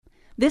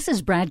This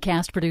is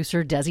BradCast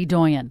producer Desi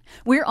Doyen.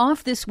 We're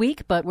off this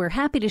week, but we're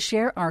happy to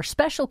share our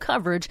special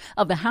coverage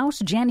of the House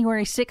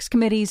January 6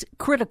 Committee's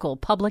critical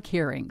public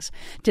hearings.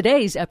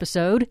 Today's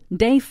episode,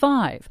 Day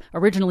 5,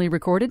 originally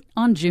recorded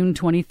on June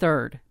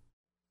 23rd.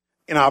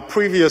 In our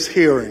previous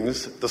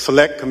hearings, the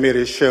Select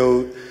Committee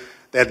showed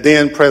that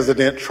then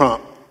President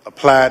Trump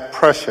applied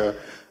pressure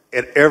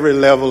at every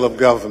level of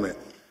government,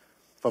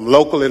 from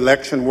local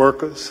election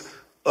workers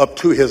up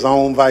to his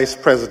own vice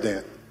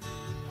president,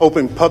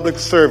 hoping public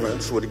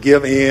servants would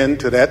give in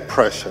to that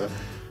pressure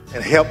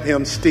and help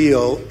him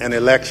steal an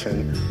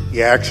election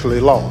he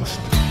actually lost.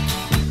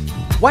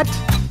 What?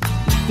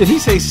 Did he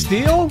say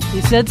steal?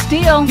 He said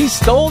steal. He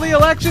stole the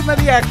election that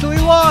he actually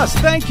lost.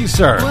 Thank you,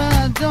 sir. Well,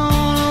 I don't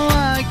know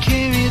why I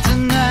came here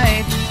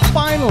tonight.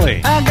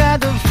 Finally. I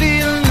got the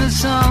feeling that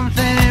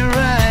something ain't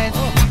right.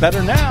 Oh,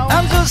 better now.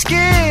 I'm so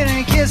scared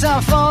in case I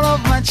fall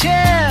off my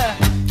chair.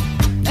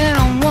 And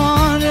I'm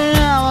wondering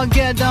how I'll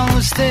get down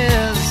the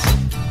stairs.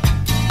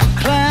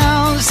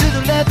 Clowns to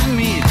the left of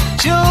me,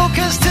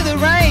 jokers to the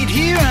right.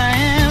 Here I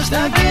am,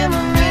 stuck in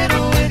the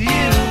middle with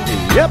you.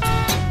 Yep.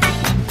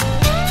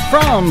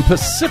 From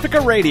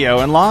Pacifica Radio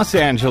in Los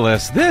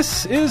Angeles,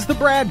 this is the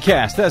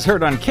BradCast, as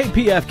heard on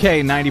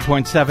KPFK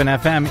 90.7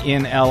 FM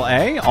in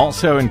LA,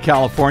 also in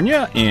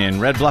California, in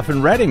Red Bluff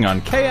and Redding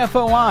on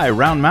KFOI,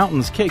 Round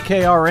Mountains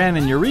KKRN,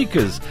 and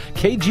Eureka's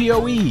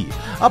KGOE,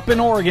 up in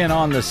Oregon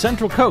on the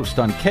Central Coast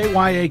on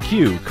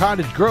KYAQ,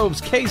 Cottage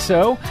Grove's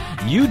KSO,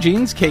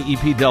 Eugene's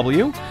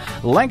KEPW,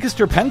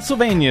 Lancaster,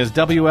 Pennsylvania's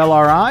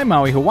WLRI,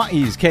 Maui,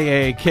 Hawaii's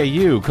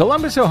KAKU,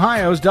 Columbus,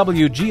 Ohio's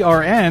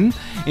WGRN,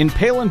 in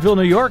Palinville,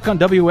 New York on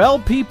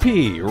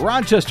WLPP,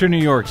 Rochester, New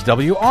York's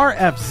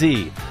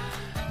WRFZ,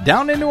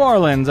 down in New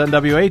Orleans on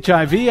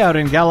WHIV, out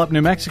in Gallup,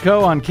 New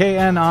Mexico on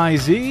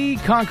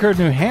KNIZ, Concord,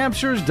 New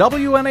Hampshire's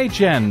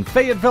WNHN,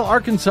 Fayetteville,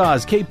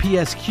 Arkansas's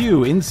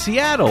KPSQ, in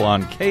Seattle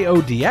on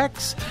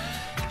KODX,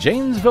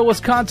 Janesville,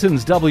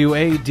 Wisconsin's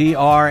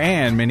WADR,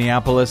 and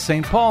Minneapolis,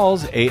 St.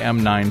 Paul's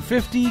AM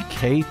 950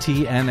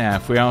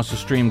 KTNF. We also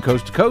stream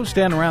coast to coast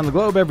and around the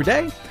globe every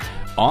day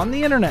on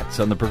the internets,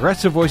 on the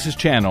Progressive Voices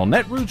channel,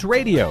 Netroots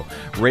Radio,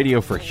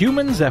 Radio for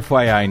Humans,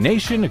 FYI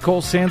Nation,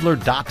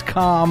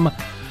 NicoleSandler.com,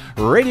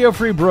 Radio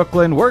Free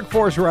Brooklyn,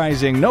 Workforce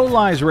Rising, No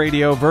Lies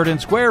Radio, Verdant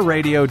Square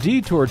Radio,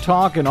 Detour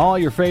Talk, and all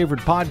your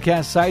favorite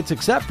podcast sites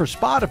except for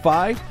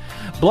Spotify.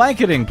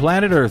 Blanketing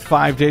Planet Earth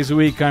 5 days a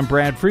week. I'm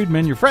Brad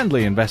Friedman, your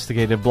friendly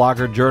investigative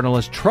blogger,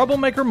 journalist,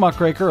 troublemaker,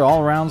 muckraker,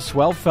 all-around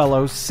swell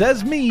fellow,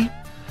 says me,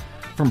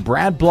 from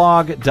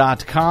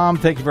bradblog.com.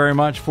 Thank you very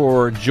much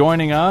for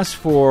joining us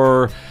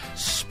for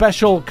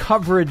special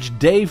coverage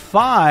Day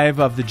 5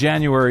 of the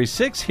January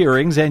 6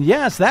 hearings. And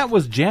yes, that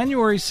was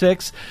January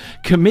 6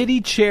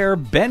 Committee Chair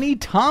Benny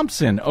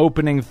Thompson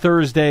opening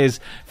Thursday's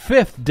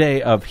 5th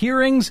day of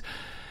hearings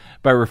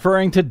by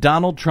referring to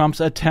Donald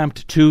Trump's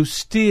attempt to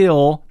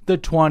steal the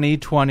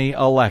 2020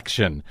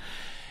 election.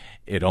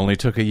 It only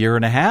took a year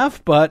and a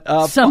half, but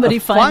somebody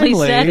finally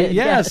said it.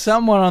 Yes,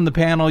 someone on the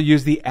panel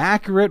used the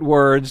accurate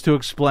words to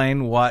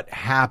explain what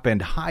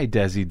happened. Hi,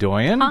 Desi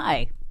Doyen.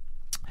 Hi.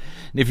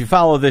 If you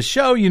follow this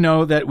show, you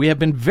know that we have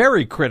been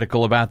very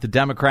critical about the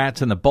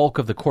Democrats and the bulk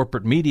of the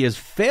corporate media's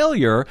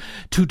failure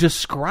to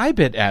describe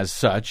it as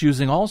such,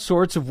 using all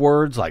sorts of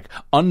words like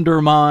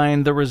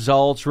undermine the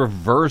results,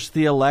 reverse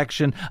the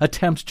election,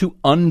 attempts to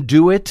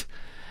undo it.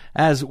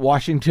 As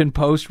Washington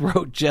Post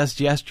wrote just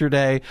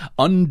yesterday,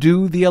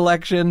 undo the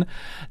election.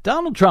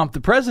 Donald Trump,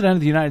 the president of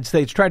the United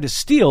States, tried to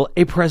steal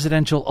a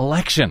presidential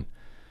election.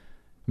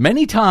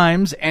 Many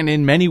times and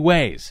in many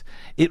ways.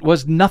 It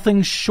was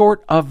nothing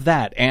short of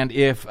that. And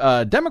if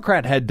a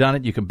Democrat had done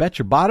it, you can bet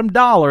your bottom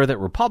dollar that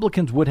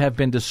Republicans would have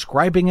been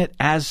describing it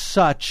as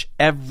such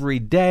every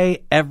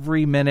day,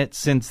 every minute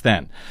since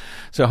then.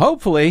 So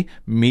hopefully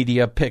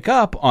media pick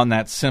up on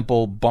that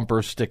simple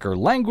bumper sticker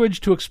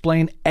language to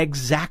explain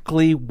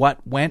exactly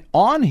what went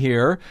on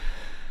here,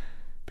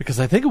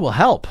 because I think it will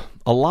help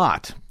a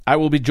lot. I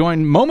will be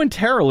joined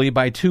momentarily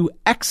by two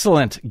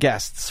excellent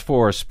guests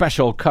for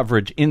special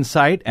coverage,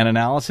 insight, and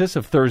analysis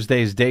of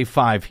Thursday's Day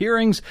 5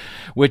 hearings,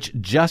 which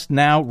just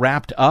now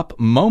wrapped up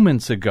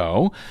moments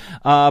ago.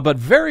 But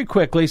very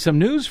quickly, some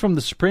news from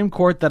the Supreme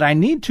Court that I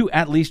need to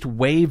at least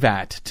wave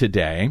at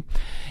today.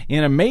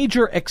 In a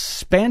major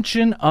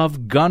expansion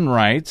of gun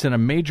rights and a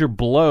major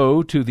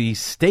blow to the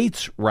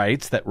states'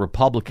 rights that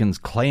Republicans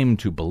claim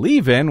to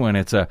believe in when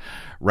it's a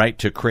right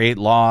to create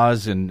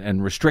laws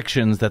and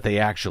restrictions that they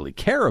actually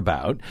care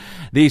about,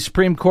 the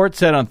Supreme Court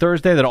said on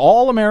Thursday that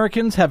all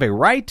Americans have a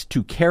right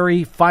to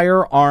carry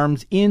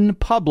firearms in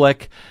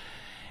public,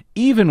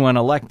 even when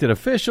elected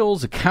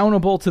officials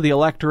accountable to the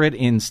electorate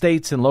in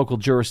states and local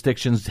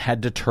jurisdictions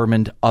had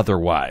determined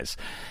otherwise.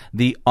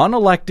 The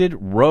unelected,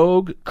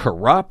 rogue,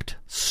 corrupt,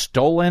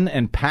 stolen,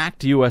 and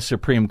packed U.S.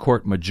 Supreme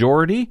Court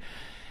majority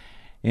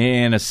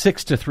in a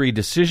 6-3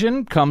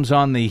 decision comes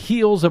on the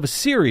heels of a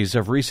series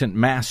of recent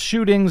mass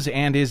shootings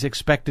and is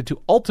expected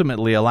to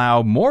ultimately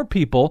allow more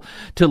people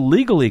to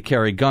legally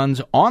carry guns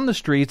on the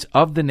streets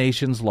of the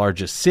nation's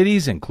largest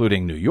cities,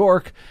 including New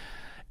York,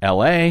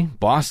 L.A.,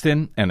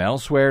 Boston, and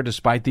elsewhere,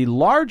 despite the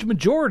large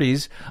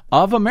majorities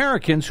of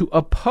Americans who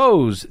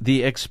oppose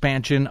the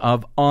expansion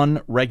of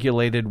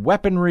unregulated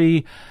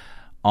weaponry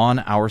on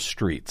our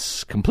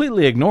streets,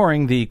 completely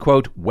ignoring the,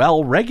 quote,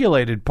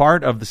 well-regulated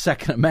part of the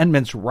Second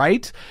Amendment's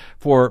right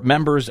for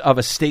members of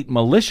a state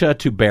militia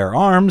to bear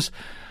arms.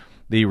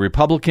 The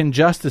Republican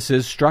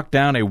justices struck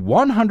down a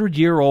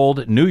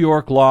 100-year-old New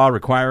York law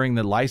requiring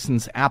that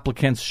license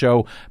applicants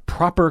show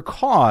proper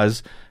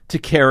cause to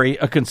carry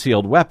a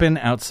concealed weapon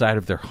outside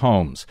of their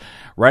homes.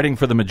 Writing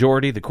for the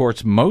majority, the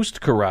court's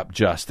most corrupt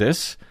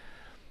justice,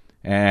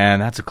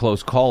 and that's a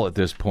close call at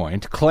this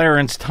point,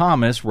 Clarence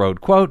Thomas wrote,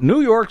 quote,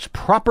 New York's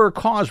proper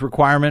cause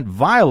requirement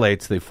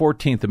violates the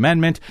 14th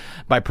Amendment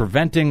by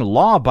preventing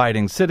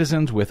law-abiding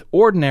citizens with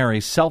ordinary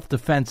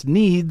self-defense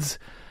needs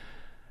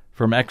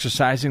from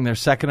exercising their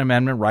Second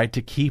Amendment right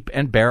to keep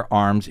and bear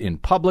arms in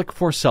public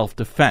for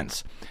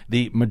self-defense.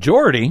 The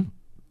majority,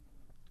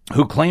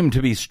 who claim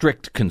to be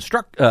strict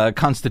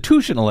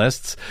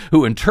constitutionalists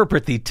who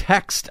interpret the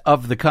text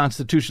of the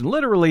Constitution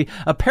literally,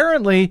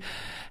 apparently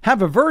have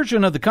a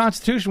version of the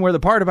Constitution where the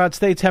part about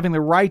states having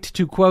the right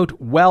to, quote,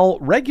 well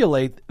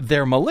regulate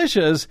their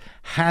militias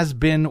has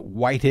been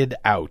whited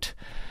out.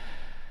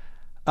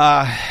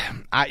 I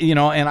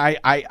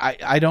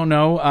don't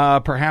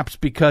know, perhaps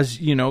because,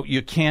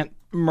 you can't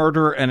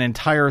murder an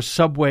entire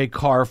subway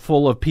car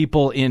full of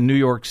people in New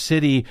York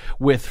City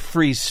with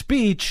free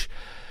speech.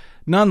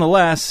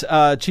 Nonetheless,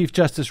 Chief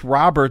Justice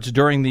Roberts,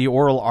 during the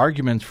oral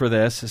arguments for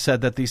this,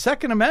 said that the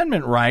Second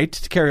Amendment right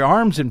to carry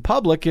arms in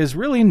public is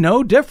really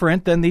no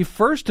different than the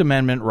First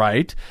Amendment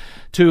right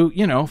to,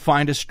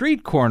 find a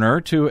street corner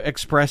to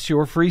express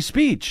your free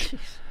speech.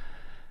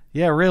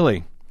 Yeah,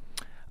 really.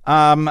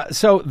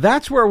 So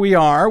that's where we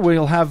are.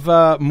 We'll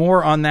have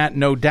more on that,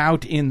 no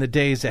doubt, in the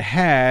days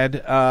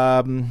ahead.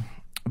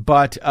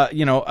 But,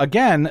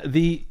 again,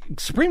 the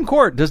Supreme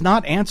Court does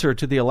not answer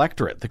to the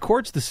electorate. The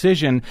court's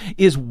decision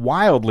is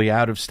wildly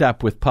out of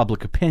step with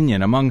public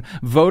opinion. Among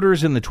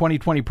voters in the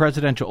 2020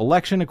 presidential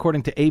election,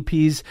 according to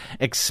AP's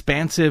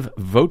expansive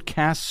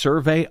VoteCast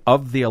survey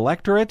of the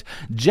electorate,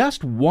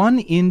 just 1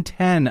 in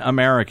 10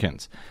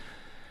 Americans,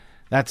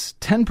 that's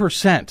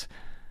 10%,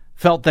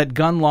 felt that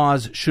gun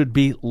laws should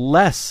be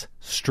less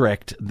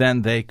strict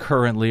than they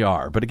currently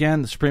are. But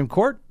again, the Supreme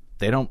Court,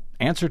 they don't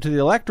answer to the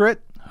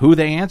electorate. Who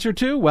they answer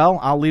to? Well,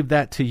 I'll leave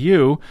that to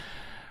you.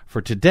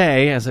 For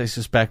today, as I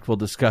suspect we'll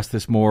discuss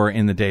this more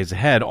in the days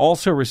ahead.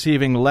 Also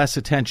receiving less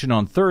attention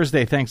on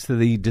Thursday thanks to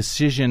the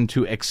decision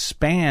to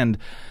expand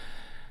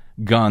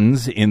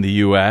guns in the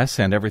U.S.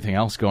 and everything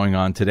else going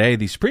on today,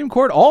 the Supreme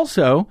Court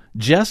also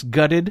just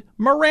gutted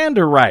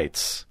Miranda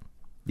rights.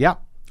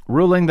 Yep.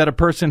 Ruling that a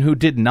person who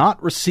did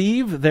not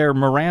receive their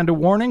Miranda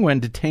warning when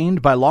detained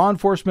by law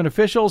enforcement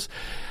officials,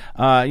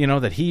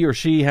 that he or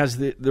she has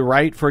the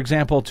right, for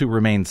example, to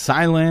remain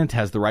silent,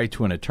 has the right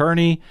to an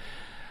attorney.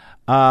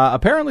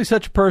 Apparently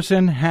such a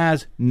person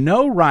has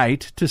no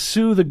right to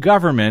sue the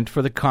government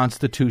for the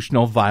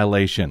constitutional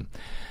violation.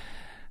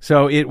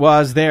 So it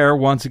was there,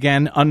 once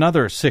again,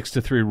 another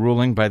 6-3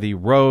 ruling by the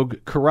rogue,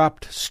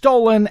 corrupt,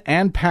 stolen,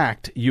 and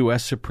packed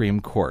U.S. Supreme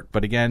Court.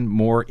 But again,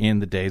 more in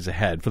the days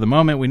ahead. For the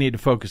moment, we need to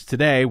focus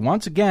today,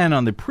 once again,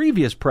 on the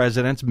previous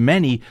president's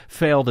many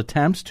failed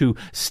attempts to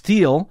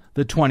steal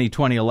the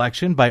 2020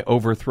 election by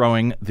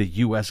overthrowing the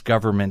U.S.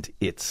 government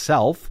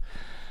itself.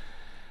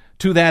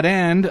 To that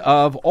end,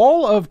 of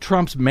all of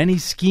Trump's many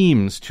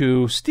schemes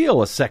to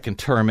steal a second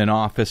term in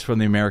office from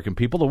the American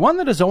people, the one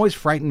that has always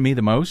frightened me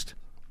the most,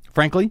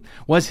 frankly,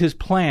 was his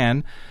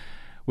plan,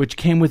 which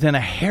came within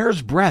a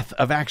hair's breadth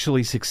of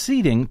actually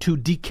succeeding, to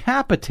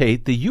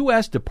decapitate the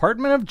U.S.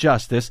 Department of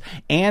Justice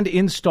and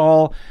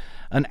install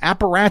an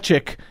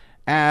apparatchik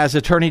as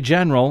Attorney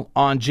General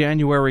on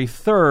January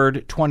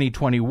 3rd,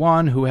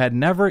 2021, who had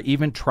never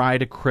even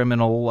tried a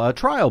criminal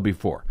trial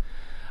before.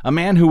 A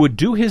man who would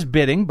do his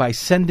bidding by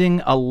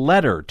sending a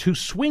letter to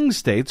swing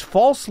states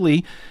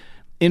falsely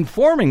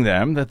informing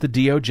them that the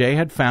DOJ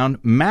had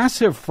found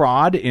massive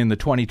fraud in the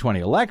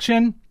 2020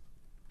 election,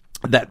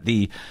 that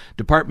the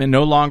department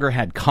no longer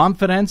had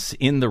confidence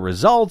in the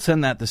results,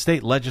 and that the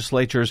state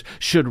legislatures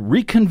should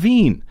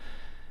reconvene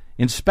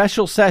in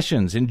special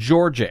sessions in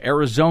Georgia,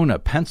 Arizona,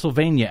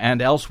 Pennsylvania,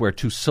 and elsewhere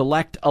to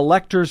select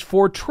electors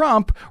for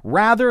Trump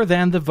rather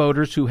than the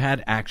voters who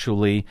had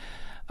actually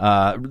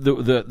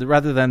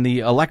rather than the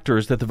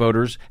electors that the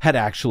voters had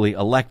actually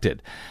elected.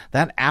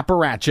 That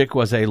apparatchik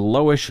was a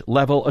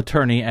lowish-level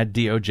attorney at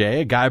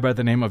DOJ, a guy by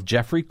the name of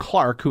Jeffrey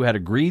Clark, who had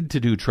agreed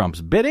to do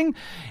Trump's bidding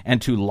and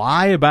to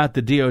lie about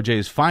the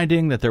DOJ's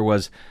finding that there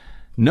was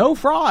no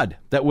fraud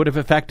that would have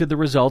affected the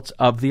results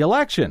of the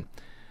election.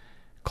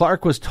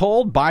 Clark was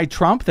told by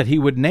Trump that he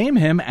would name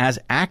him as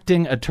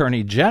acting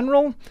attorney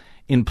general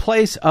in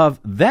place of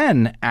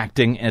then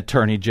acting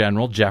Attorney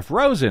General Jeff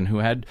Rosen, who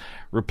had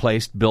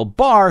replaced Bill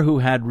Barr, who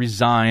had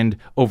resigned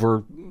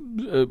over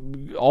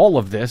all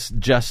of this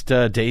just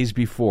days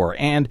before.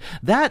 And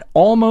that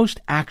almost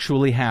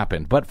actually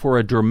happened, but for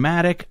a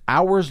dramatic,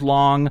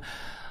 hours-long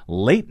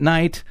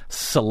late-night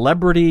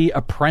celebrity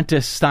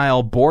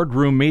apprentice-style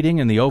boardroom meeting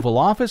in the Oval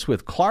Office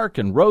with Clark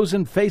and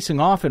Rosen facing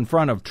off in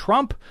front of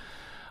Trump,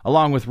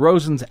 along with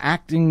Rosen's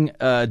acting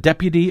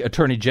Deputy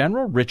Attorney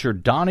General,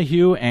 Richard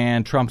Donahue,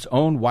 and Trump's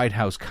own White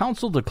House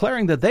counsel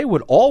declaring that they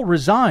would all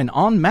resign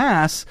en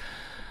masse,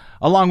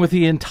 along with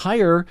the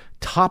entire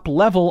top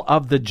level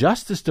of the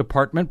Justice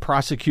Department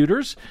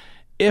prosecutors,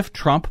 if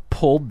Trump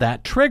pulled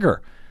that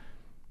trigger.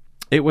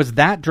 It was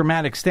that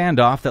dramatic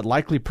standoff that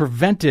likely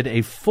prevented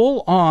a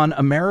full-on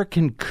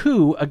American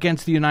coup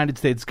against the United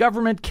States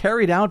government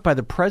carried out by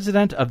the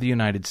President of the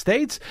United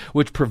States,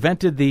 which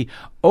prevented the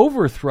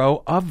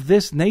overthrow of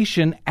this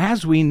nation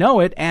as we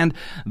know it. And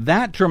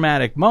that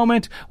dramatic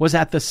moment was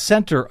at the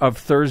center of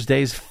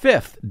Thursday's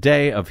fifth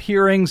day of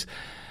hearings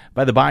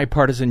by the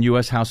bipartisan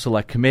U.S. House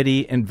Select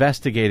Committee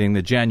investigating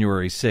the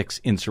January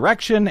 6th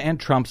insurrection and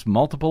Trump's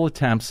multiple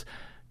attempts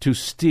to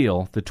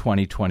steal the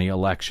 2020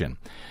 election.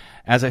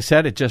 As I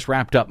said, it just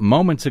wrapped up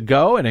moments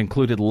ago. It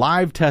included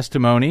live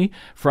testimony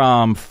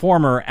from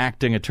former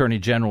acting Attorney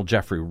General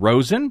Jeffrey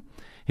Rosen,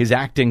 his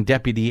acting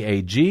Deputy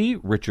AG,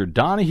 Richard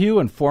Donahue,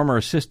 and former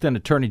Assistant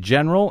Attorney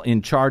General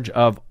in charge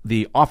of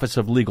the Office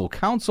of Legal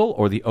Counsel,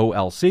 or the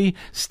OLC,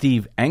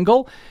 Steve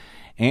Engel.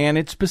 And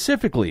it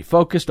specifically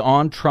focused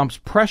on Trump's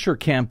pressure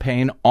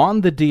campaign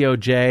on the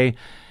DOJ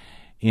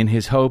in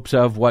his hopes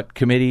of what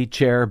Committee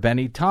Chair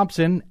Benny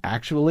Thompson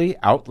actually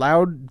out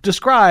loud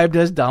described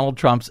as Donald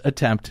Trump's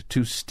attempt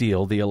to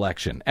steal the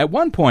election. At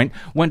one point,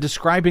 when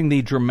describing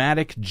the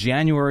dramatic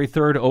January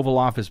 3rd Oval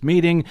Office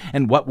meeting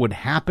and what would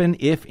happen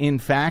if, in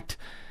fact,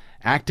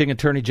 acting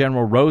Attorney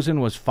General Rosen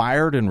was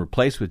fired and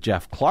replaced with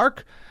Jeff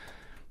Clark,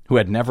 who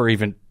had never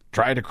even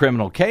tried a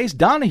criminal case,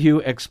 Donahue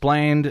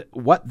explained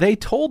what they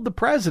told the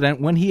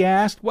president when he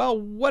asked, well,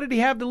 what did he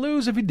have to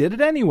lose if he did it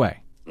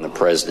anyway? The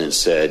president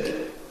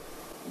said,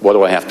 what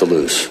do I have to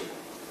lose?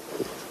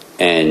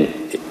 And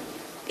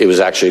it was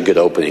actually a good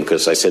opening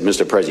because I said,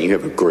 Mr. President, you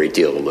have a great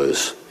deal to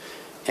lose.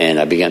 And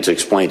I began to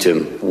explain to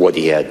him what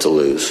he had to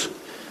lose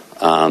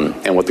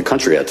and what the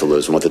country had to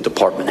lose and what the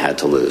department had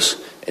to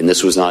lose. And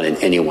this was not in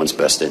anyone's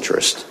best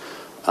interest.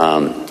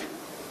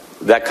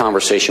 That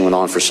conversation went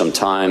on for some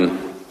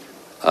time.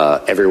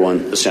 Everyone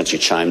essentially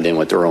chimed in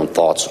with their own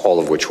thoughts, all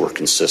of which were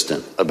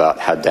consistent about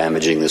how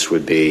damaging this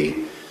would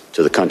be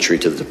to the country,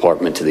 to the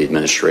department, to the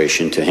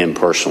administration, to him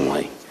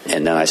personally.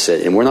 And then I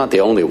said, and we're not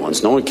the only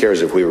ones. No one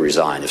cares if we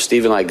resign. If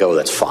Steve and I go,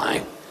 that's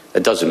fine.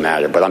 It doesn't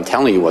matter. But I'm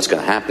telling you what's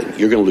going to happen.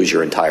 You're going to lose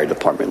your entire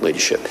department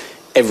leadership.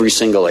 Every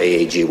single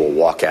AAG will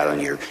walk out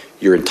on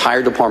your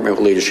entire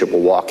department leadership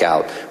will walk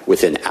out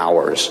within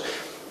hours.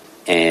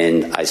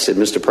 And I said,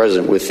 Mr.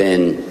 President,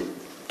 within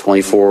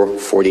 24,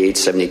 48,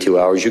 72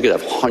 hours, you could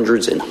have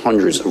hundreds and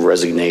hundreds of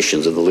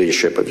resignations of the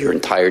leadership of your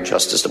entire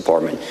Justice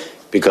Department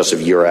because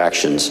of your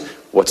actions.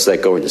 What's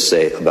that going to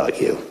say about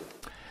you?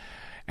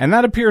 And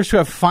that appears to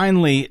have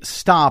finally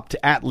stopped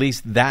at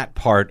least that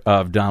part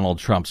of Donald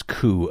Trump's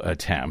coup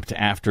attempt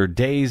after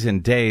days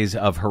and days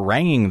of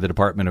haranguing the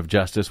Department of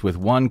Justice with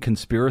one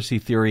conspiracy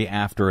theory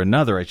after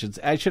another.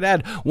 I should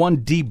add one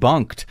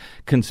debunked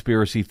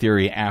conspiracy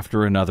theory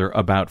after another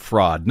about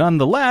fraud.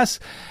 Nonetheless,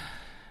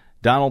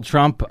 Donald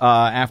Trump,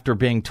 after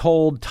being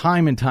told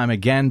time and time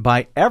again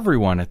by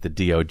everyone at the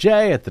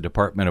DOJ, at the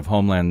Department of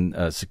Homeland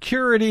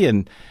Security,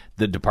 and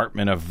the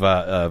Department of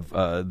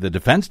the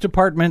Defense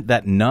Department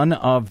that none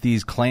of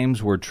these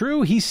claims were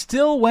true, he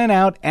still went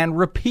out and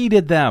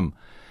repeated them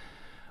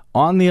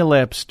on the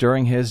ellipse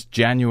during his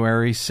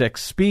January 6th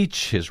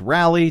speech, his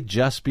rally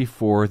just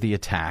before the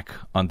attack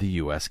on the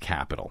U.S.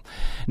 Capitol.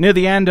 Near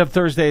the end of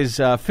Thursday's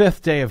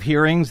fifth day of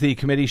hearings, the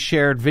committee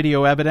shared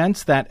video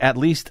evidence that at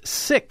least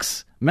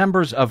 6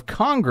 members of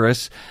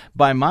Congress,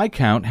 by my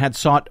count, had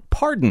sought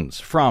pardons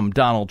from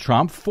Donald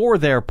Trump for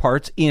their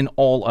parts in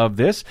all of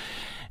this,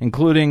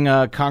 including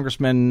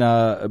Congressman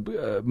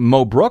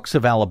Mo Brooks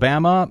of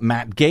Alabama,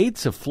 Matt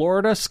Gaetz of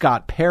Florida,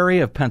 Scott Perry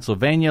of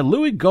Pennsylvania,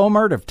 Louis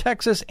Gohmert of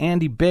Texas,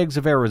 Andy Biggs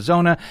of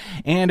Arizona,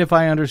 and, if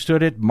I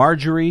understood it,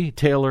 Marjorie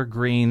Taylor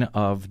Greene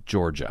of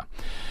Georgia.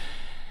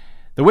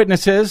 The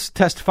witnesses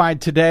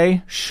testified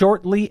today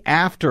shortly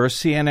after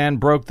CNN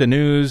broke the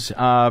news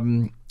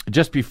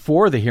just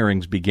before the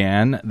hearings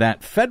began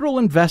that federal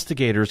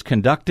investigators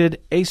conducted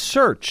a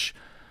search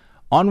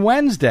on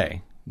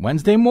Wednesday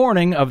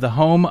morning of the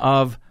home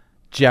of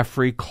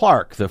Jeffrey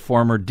Clark, the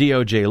former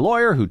DOJ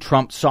lawyer who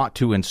Trump sought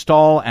to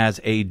install as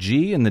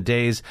AG in the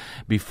days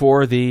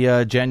before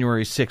the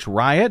January 6th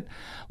riot.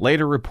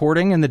 Later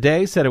reporting in the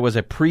day said it was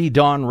a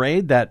pre-dawn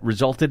raid that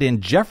resulted in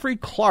Jeffrey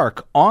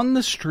Clark on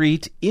the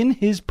street in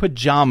his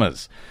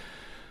pajamas.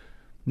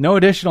 No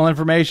additional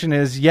information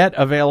is yet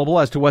available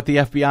as to what the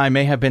FBI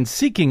may have been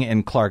seeking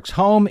in Clark's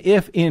home,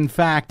 if in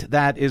fact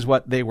that is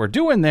what they were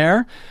doing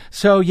there.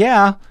 So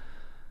yeah,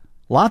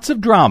 lots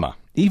of drama,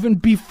 even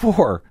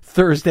before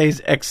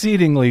Thursday's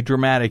exceedingly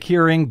dramatic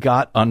hearing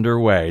got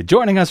underway.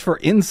 Joining us for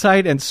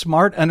insight and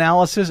smart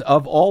analysis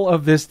of all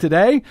of this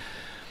today,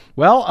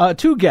 Well,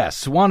 two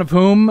guests, one of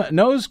whom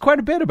knows quite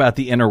a bit about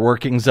the inner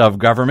workings of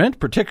government,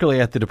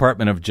 particularly at the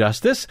Department of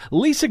Justice.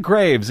 Lisa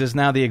Graves is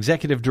now the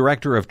executive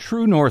director of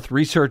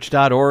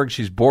TrueNorthResearch.org.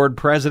 She's board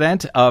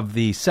president of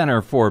the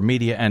Center for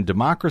Media and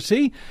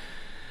Democracy.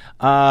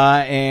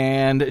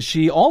 And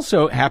she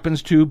also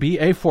happens to be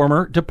a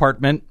former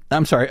Deputy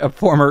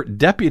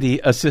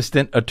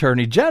Assistant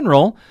Attorney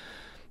General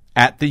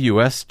at the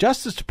U.S.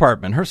 Justice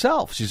Department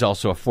herself. She's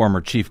also a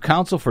former chief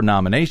counsel for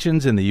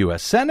nominations in the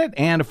U.S. Senate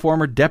and a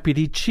former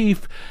deputy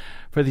chief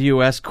for the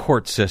U.S.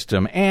 court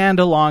system and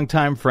a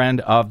longtime friend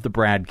of the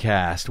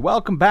BradCast.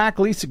 Welcome back,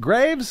 Lisa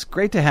Graves.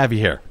 Great to have you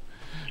here.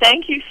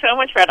 Thank you so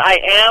much, Brad. I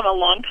am a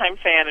longtime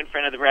fan and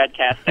friend of the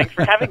BradCast. Thanks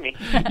for having me.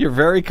 You're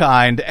very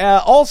kind.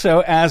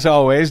 Also, as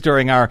always,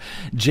 during our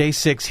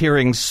J6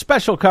 hearings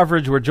special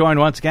coverage, we're joined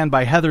once again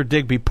by Heather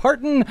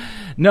Digby-Parton,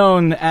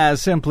 known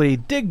as simply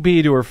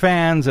Digby to her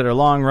fans at her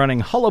long-running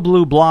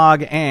Hullabaloo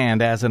blog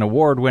and as an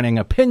award-winning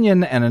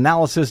opinion and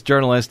analysis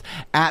journalist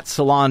at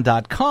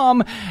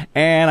Salon.com.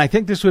 And I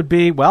think this would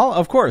be, well,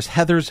 of course,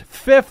 Heather's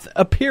fifth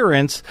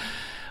appearance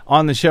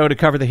on the show to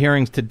cover the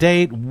hearings to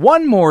date.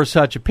 One more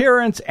such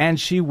appearance, and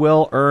she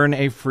will earn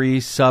a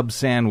free sub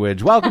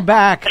sandwich. Welcome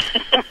back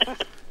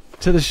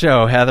to the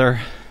show,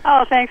 Heather.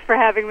 Oh, thanks for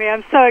having me.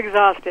 I'm so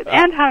exhausted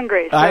and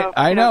hungry. So,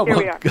 I know. Here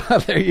we are.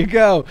 There you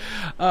go.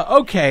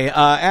 Okay,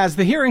 as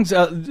the hearings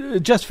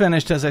just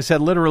finished, as I said,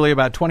 literally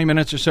about 20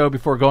 minutes or so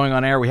before going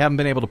on air, we haven't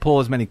been able to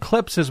pull as many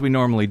clips as we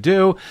normally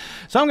do.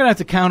 So I'm going to have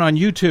to count on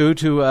you two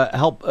to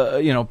help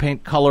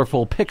paint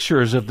colorful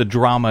pictures of the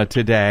drama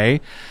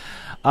today.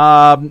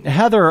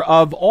 Heather,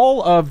 of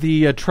all of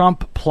the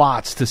Trump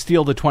plots to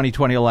steal the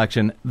 2020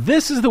 election,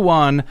 this is the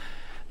one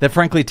that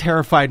frankly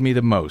terrified me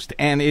the most.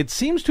 And it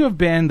seems to have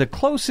been the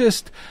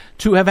closest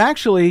to have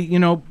actually,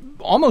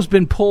 almost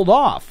been pulled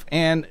off.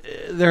 And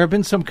there have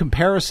been some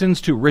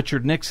comparisons to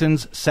Richard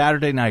Nixon's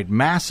Saturday Night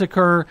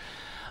Massacre,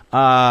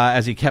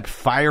 as he kept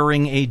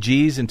firing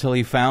AGs until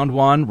he found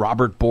one.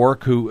 Robert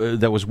Bork, who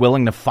that was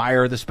willing to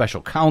fire the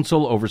special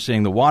counsel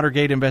overseeing the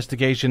Watergate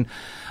investigation.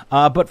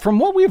 But from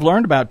what we've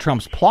learned about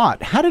Trump's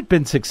plot, had it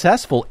been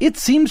successful, it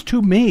seems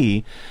to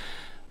me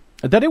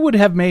that it would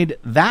have made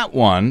that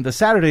one, the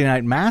Saturday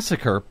Night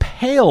Massacre,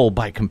 pale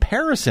by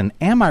comparison.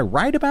 Am I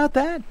right about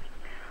that?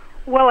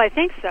 Well, I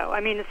think so.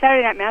 I mean, the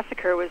Saturday Night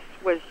Massacre was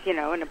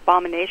an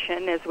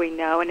abomination, as we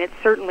know, and it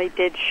certainly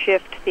did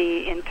shift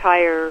the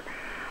entire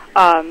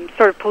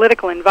sort of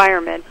political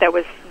environment that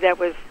was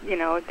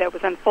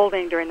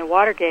unfolding during the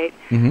Watergate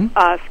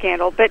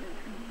scandal. But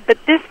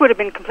this would have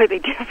been completely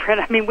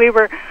different. I mean, we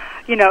were,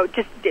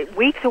 just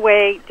weeks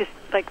away, just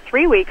like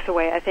 3 weeks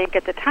away, I think,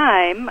 at the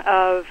time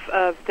of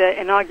the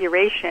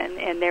inauguration,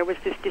 and there was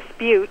this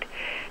dispute,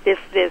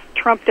 this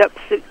trumped-up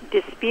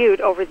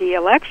dispute over the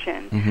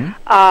election.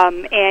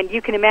 And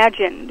you can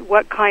imagine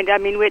what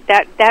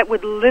that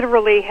would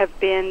literally have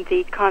been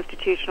the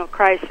constitutional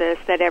crisis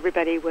that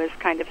everybody was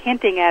kind of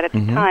hinting at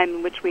the time,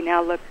 in which we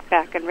now look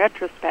back in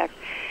retrospect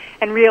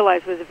and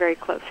realize was a very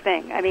close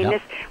thing. I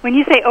mean, when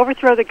you say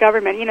overthrow the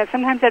government,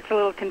 sometimes that's a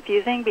little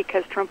confusing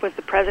because Trump was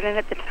the president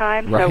at the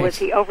time. Right. So was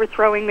he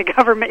overthrowing the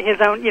government, his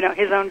own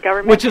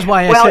government? Which is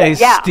why I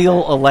say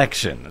steal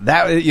election.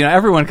 That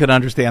everyone could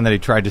understand that he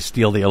tried to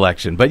steal the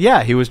election, but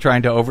he was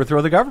trying to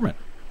overthrow the government.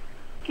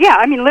 Yeah,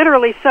 I mean,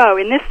 literally so.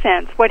 In this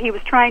sense, what he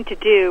was trying to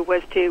do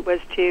was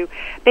to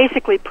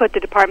basically put the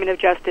Department of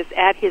Justice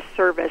at his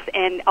service,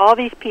 and all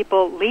these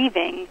people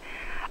leaving.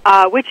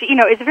 Which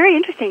is very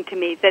interesting to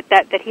me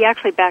that he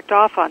actually backed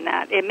off on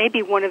that. It may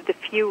be one of the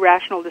few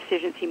rational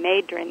decisions he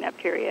made during that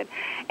period,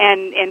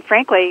 and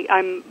frankly,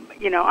 I'm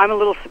a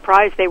little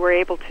surprised they were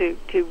able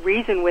to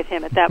reason with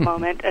him at that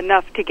moment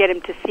enough to get him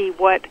to see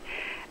what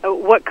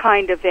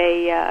kind of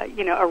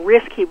a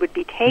risk he would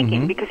be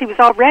taking, because he was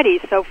already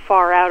so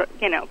far out,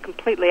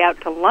 completely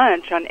out to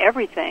lunch on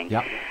everything.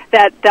 Yep.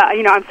 That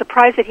I'm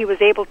surprised that he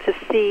was able to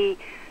see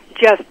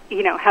just,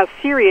 how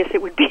serious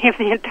it would be if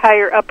the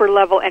entire upper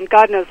level and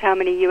God knows how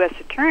many U.S.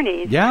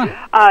 attorneys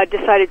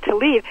decided to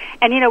leave.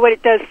 And what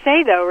it does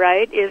say, though,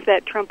 right, is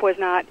that Trump was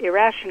not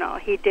irrational.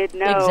 He did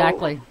know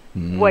exactly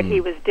what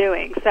he was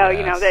doing. So,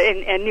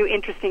 a new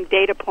interesting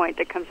data point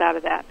that comes out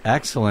of that.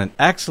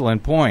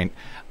 Excellent point.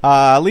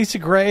 Lisa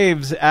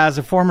Graves, as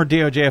a former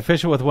DOJ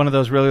official with one of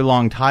those really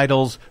long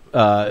titles,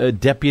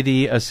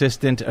 Deputy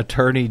Assistant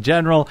Attorney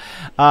General,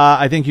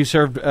 I think you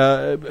served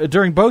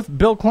during both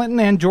Bill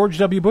Clinton and George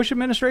W. Bush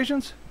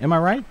administrations. Am I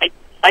right?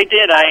 I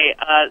did.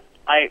 I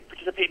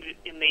participated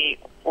in the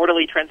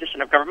orderly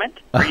transition of government.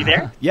 Are you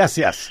there? Yes.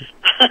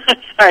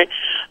 Sorry.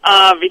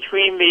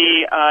 Between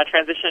the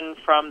transition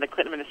from the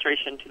Clinton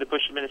administration to the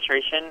Bush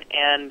administration,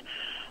 and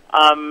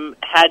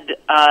had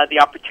the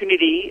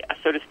opportunity,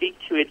 so to speak,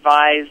 to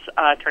advise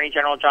Attorney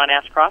General John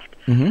Ashcroft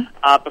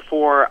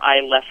before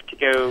I left to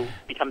go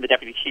become the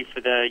deputy chief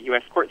for the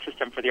U.S. court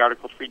system for the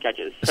Article 3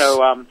 judges.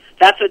 So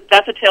that's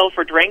a tale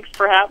for drinks,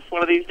 perhaps,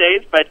 one of these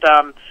days. But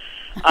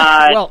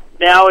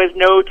Now is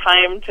no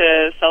time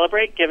to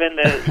celebrate, given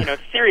the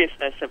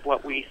seriousness of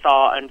what we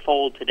saw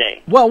unfold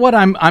today. Well, what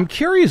I'm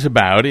curious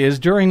about is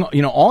during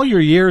all your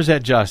years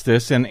at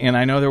Justice, and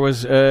I know there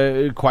was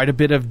quite a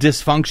bit of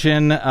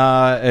dysfunction.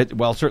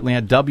 Certainly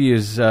at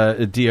W's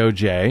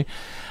DOJ.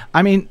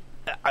 I mean,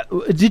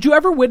 did you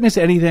ever witness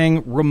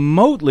anything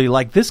remotely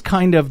like this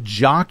kind of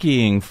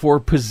jockeying for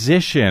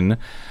position?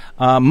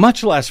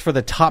 Much less for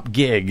the top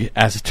gig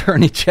as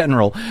Attorney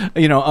General,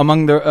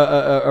 among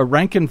the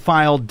rank and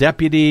file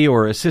deputy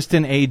or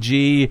assistant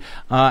AG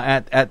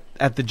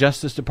at the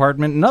Justice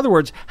Department. In other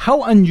words,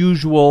 how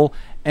unusual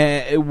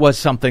was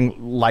something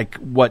like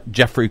what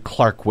Jeffrey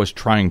Clark was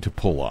trying to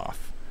pull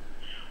off?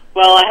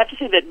 Well, I have to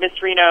say that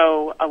Ms.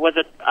 Reno was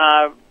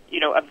a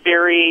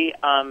very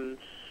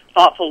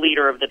thoughtful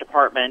leader of the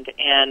department,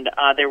 and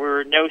there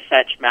were no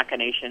such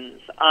machinations.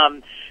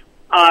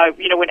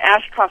 When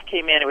Ashcroft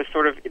came in, it was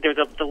there was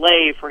a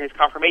delay for his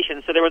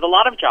confirmation, so there was a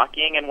lot of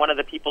jockeying, and one of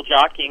the people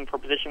jockeying for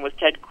position was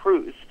Ted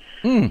Cruz.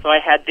 So I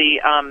had the,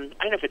 I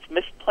don't know if it's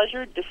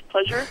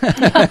displeasure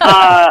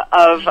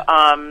of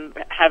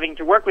having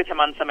to work with him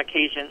on some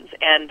occasions,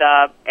 and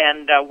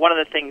one of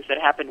the things that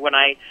happened when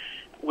I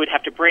would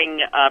have to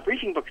bring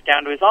briefing books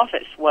down to his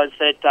office was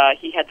that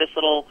he had this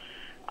little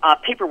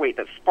paperweight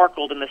that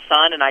sparkled in the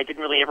sun, and I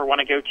didn't really ever want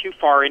to go too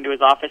far into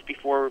his office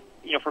before,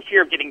 for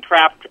fear of getting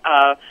trapped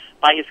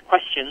by his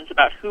questions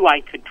about who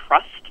I could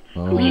trust,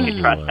 who he could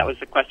trust. That was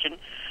the question.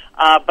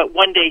 But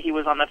one day he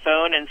was on the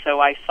phone, and so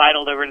I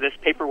sidled over to this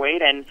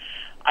paperweight, and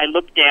I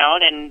looked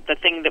down, and the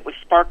thing that was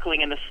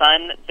sparkling in the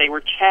sun, they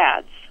were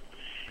Chads.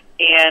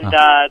 And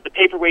the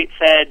paperweight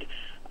said,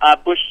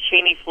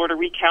 Bush-Cheney Florida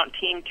Recount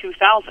Team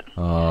 2000.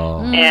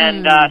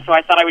 And so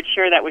I thought I would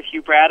share that with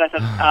you, Brad. I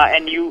thought,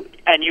 and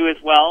you as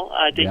well,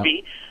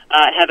 Digby,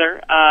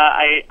 Heather.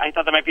 I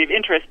thought that might be of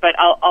interest. But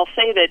I'll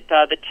say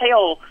that the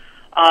tale,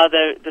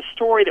 the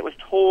story that was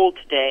told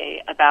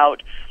today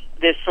about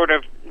this sort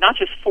of not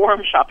just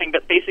forum shopping,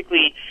 but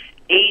basically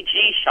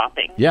AG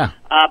shopping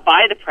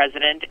by the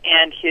president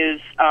and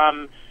his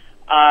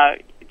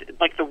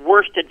like the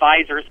worst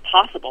advisors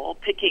possible,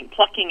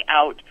 plucking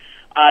out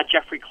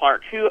Jeffrey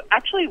Clark, who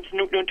actually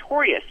was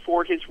notorious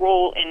for his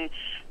role in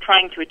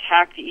trying to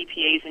attack the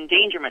EPA's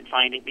endangerment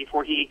finding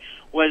before he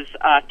was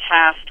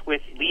tasked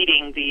with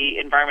leading the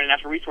Environment and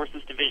Natural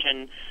Resources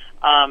Division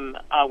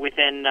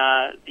within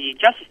the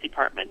Justice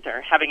Department,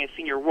 or having a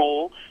senior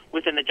role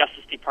within the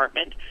Justice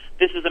Department.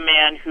 This is a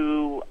man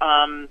who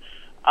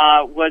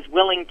was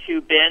willing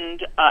to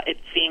bend, it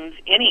seems,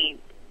 any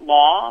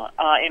law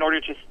in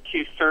order to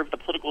serve the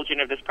political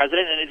agenda of this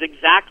president, and is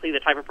exactly the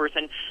type of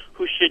person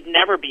who should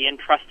never be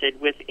entrusted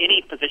with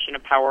any position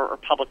of power or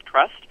public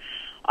trust.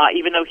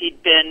 Even though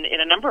he'd been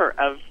in a number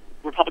of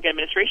Republican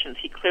administrations,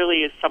 he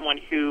clearly is someone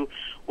who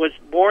was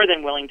more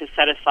than willing to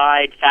set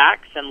aside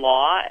facts and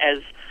law,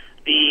 as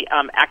the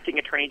acting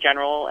attorney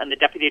general and the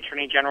deputy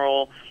attorney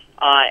general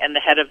and the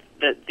head of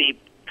the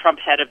Trump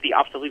head of the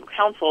Office of Legal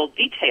Counsel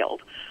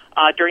detailed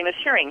during this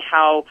hearing,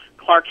 how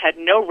Clark had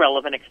no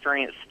relevant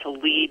experience to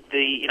lead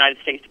the United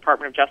States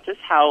Department of Justice,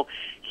 how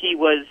he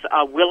was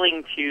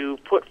willing to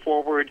put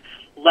forward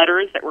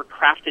letters that were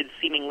crafted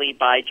seemingly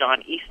by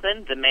John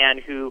Eastman, the man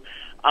who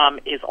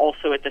is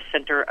also at the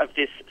center of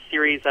this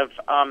series of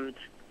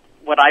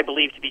what I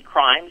believe to be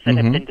crimes that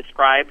have been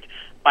described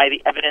by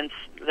the evidence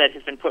that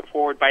has been put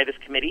forward by this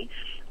committee,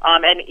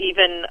 and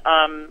even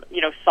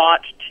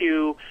sought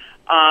to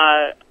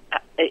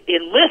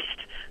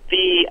enlist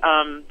the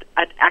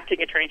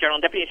acting attorney general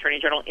and deputy attorney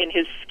general in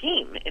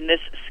this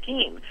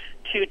scheme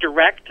to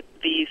direct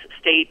these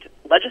state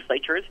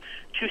legislatures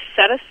to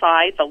set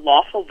aside the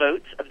lawful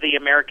votes of the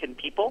American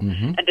people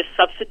and to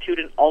substitute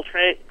an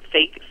alternate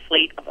fake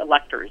slate of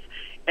electors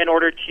in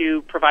order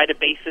to provide a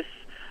basis,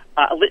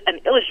 an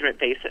illegitimate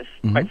basis,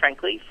 quite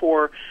frankly,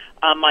 for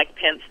Mike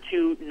Pence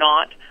to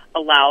not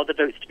allow the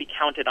votes to be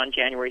counted on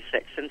January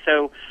 6th. And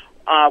so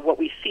what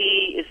we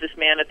see is this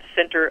man at the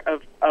center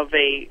of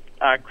a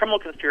criminal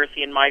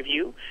conspiracy, in my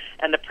view,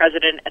 and the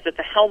president is at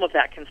the helm of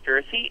that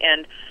conspiracy.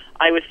 And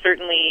I was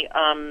certainly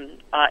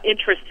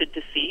interested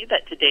to see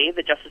that today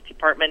the Justice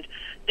Department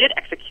did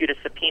execute a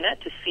subpoena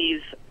to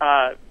seize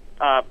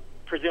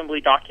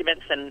presumably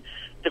documents and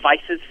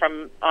devices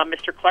from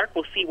Mr. Clark.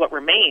 We'll see what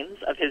remains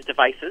of his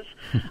devices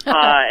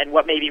and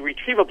what may be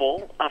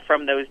retrievable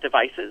from those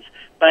devices.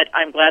 But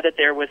I'm glad that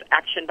there was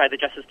action by the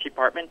Justice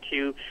Department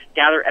to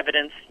gather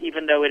evidence,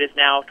 even though it is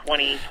now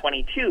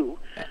 2022,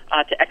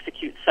 to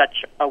execute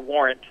such a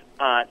warrant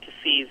to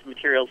seize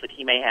materials that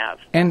he may have.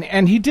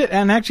 And he did.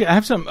 And actually, I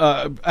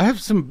have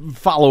some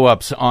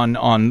follow-ups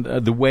on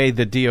the way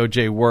the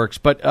DOJ works.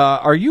 But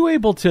are you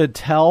able to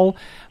tell?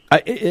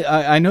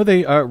 I know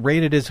they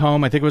raided his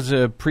home. I think it was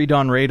a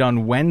pre-dawn raid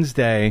on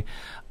Wednesday.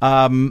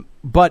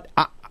 But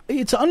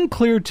it's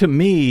unclear to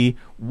me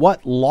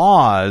what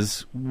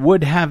laws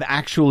would have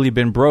actually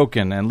been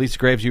broken. And Lisa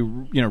Graves,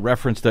 you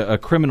referenced a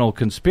criminal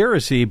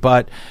conspiracy,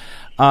 but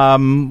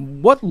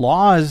What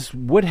laws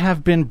would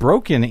have been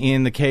broken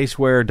in the case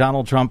where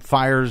Donald Trump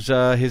fires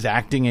his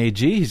acting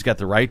AG? He's got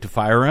the right to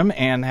fire him,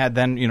 and had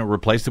then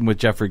replaced him with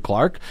Jeffrey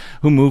Clark,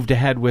 who moved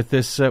ahead with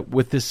this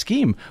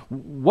scheme.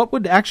 What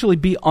would actually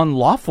be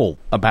unlawful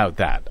about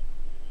that?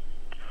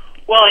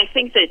 Well, I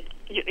think that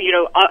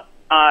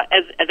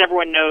as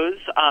everyone knows,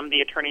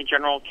 the Attorney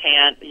General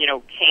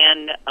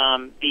can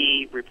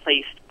be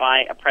replaced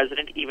by a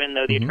president, even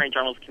though the Attorney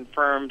General is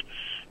confirmed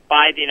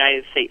by the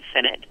United States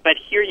Senate. But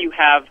here you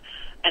have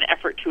an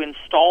effort to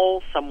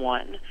install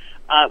someone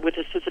with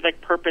a specific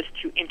purpose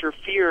to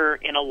interfere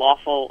in a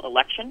lawful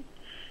election,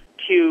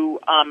 to,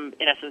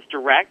 in essence,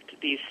 direct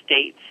these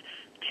states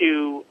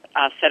to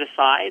set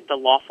aside the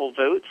lawful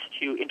votes,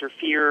 to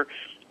interfere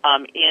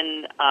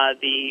in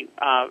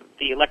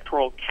the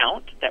electoral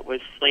count that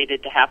was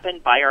slated to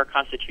happen by our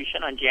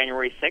Constitution on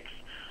January 6th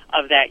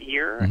of that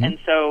year. And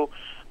so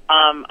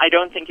I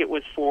don't think it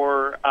was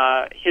for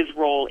his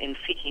role in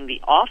seeking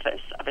the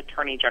office of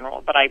Attorney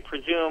General, but I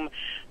presume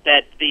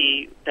that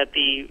the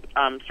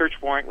search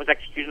warrant was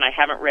executed, and I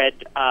haven't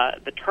read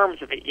the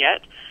terms of it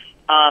yet,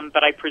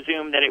 but I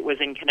presume that it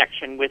was in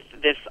connection with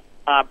this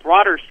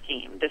broader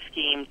scheme, the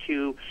scheme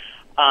to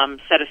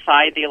set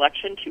aside the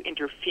election, to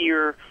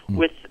interfere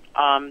with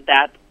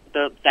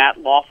that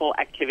lawful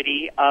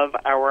activity of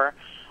our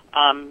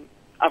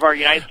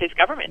United States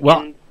government,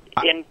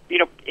 in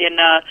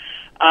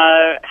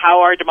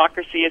how our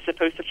democracy is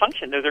supposed to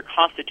function. Those are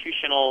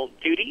constitutional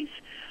duties.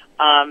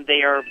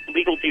 They are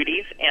legal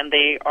duties, and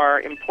they are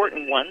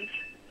important ones.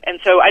 And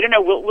so I don't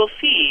know. We'll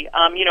see.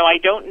 I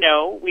don't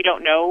know. We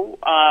don't know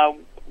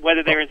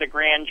whether there is a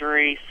grand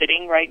jury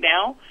sitting right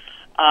now.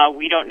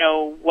 We don't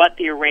know what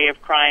the array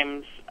of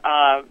crimes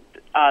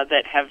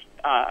that have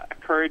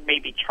occurred may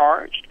be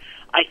charged.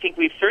 I think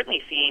we've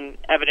certainly seen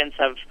evidence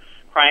of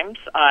crimes,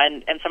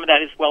 and some of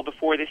that is well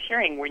before this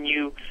hearing. When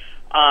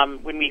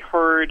we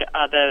heard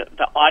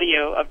the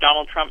audio of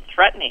Donald Trump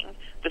threatening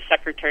the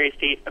Secretary of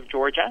State of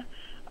Georgia,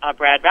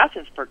 Brad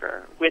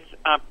Raffensperger, with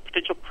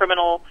potential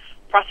criminal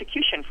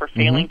prosecution for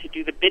failing to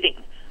do the bidding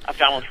of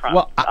Donald Trump.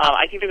 Well,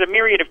 I think there's a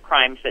myriad of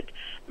crimes that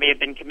may have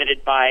been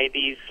committed by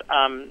these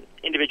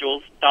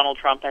individuals, Donald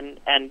Trump, and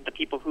the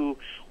people who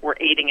were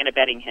aiding and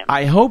abetting him.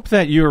 I hope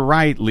that you're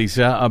right,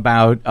 Lisa,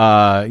 about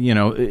that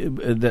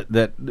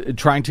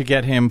trying to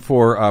get him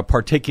for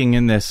partaking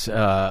in this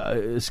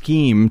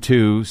scheme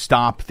to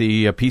stop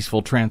the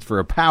peaceful transfer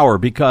of power.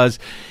 Because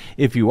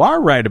if you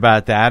are right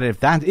about that, if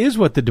that is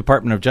what the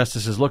Department of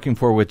Justice is looking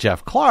for with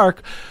Jeff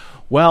Clark,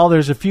 well,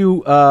 there's a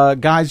few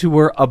guys who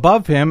were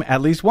above him,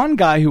 at least one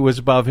guy who was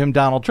above him,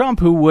 Donald Trump,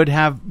 who would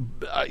have,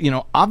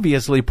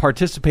 obviously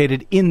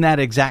participated in that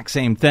exact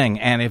same thing.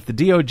 And if the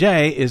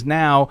DOJ is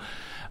now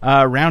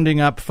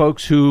rounding up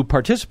folks who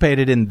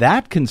participated in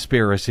that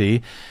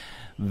conspiracy,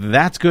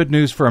 that's good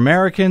news for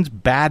Americans,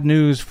 bad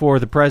news for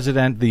the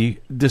president, the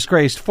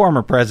disgraced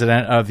former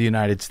president of the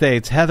United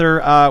States. Heather,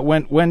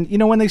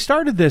 when they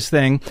started this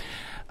thing,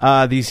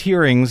 these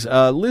hearings,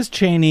 Liz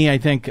Cheney, I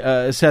think,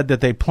 said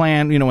that they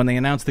plan, when they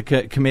announced the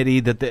committee,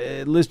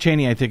 that Liz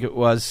Cheney, I think it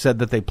was, said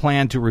that they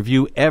plan to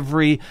review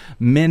every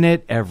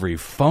minute, every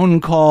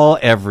phone call,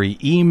 every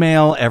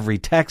email, every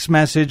text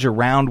message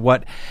around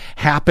what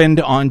happened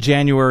on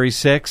January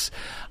 6th.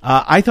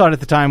 I thought at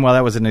the time, well,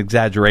 that was an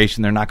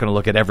exaggeration. They're not going to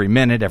look at every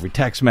minute, every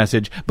text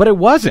message, but it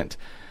wasn't.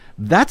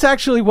 That's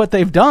actually what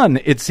they've done,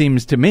 it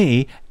seems to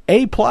me.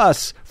 A+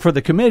 for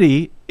the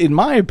committee, in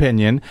my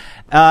opinion.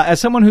 As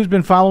someone who's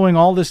been following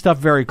all this stuff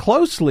very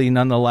closely,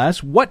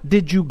 nonetheless, what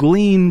did you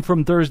glean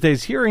from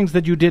Thursday's hearings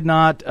that you did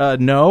not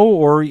know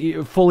or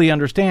fully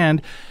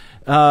understand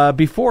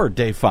before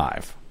day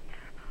 5?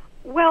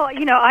 Well,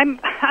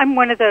 I'm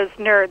one of those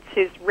nerds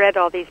who's read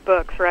all these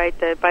books, right,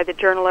 by the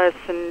journalists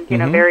and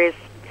various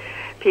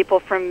people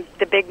from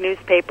the big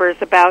newspapers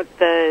about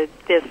this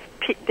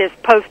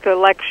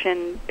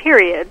post-election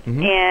period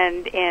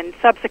and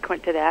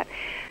subsequent to that.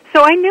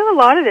 So I knew a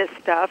lot of this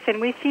stuff,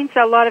 and we've seen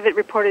a lot of it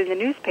reported in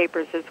the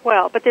newspapers as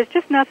well. But there's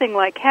just nothing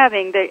like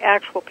having the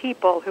actual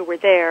people who were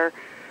there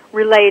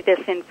relay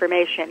this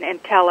information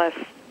and tell us,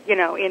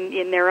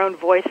 in their own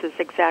voices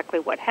exactly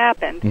what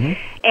happened.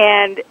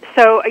 And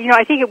so,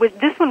 I think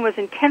this one was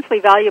intensely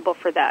valuable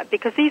for that,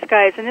 because these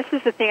guys, and this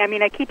is the thing,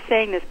 I keep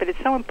saying this, but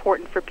it's so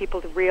important for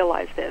people to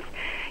realize this.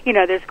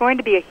 There's going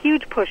to be a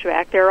huge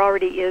pushback. There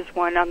already is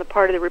one on the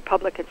part of the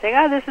Republicans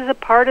saying, this is a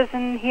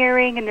partisan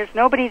hearing and there's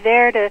nobody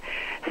there to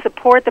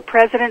support the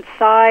president's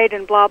side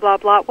and blah, blah,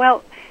 blah.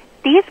 Well,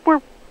 these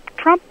were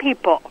Trump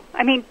people.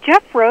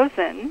 Jeff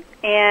Rosen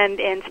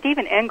and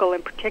Stephen Engel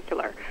in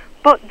particular,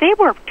 but they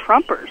were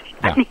Trumpers.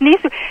 Yeah.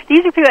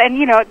 These are people, and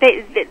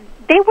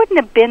they wouldn't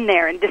have been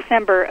there in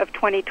December of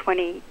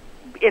 2020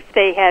 if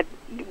they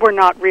were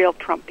not real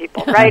Trump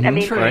people, right?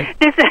 Right.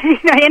 This,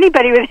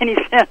 anybody with any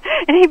sense,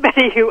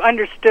 anybody who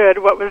understood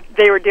what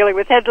they were dealing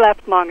with had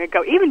left long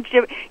ago. Even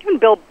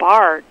Bill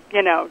Barr,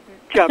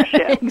 jump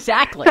ship.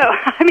 Exactly. So,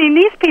 I mean,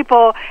 these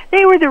people,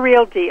 they were the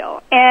real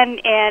deal. And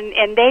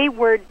they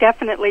were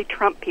definitely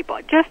Trump people.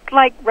 Just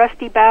like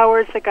Rusty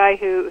Bowers, the guy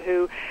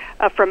who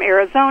from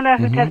Arizona,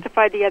 who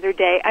testified the other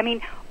day. I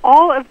mean,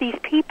 all of these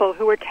people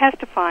who were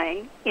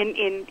testifying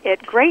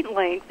at great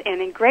length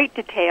and in great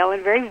detail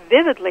and very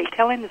vividly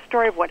telling the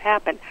story of what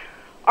happened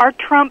are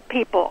Trump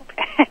people.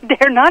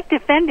 They're not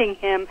defending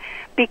him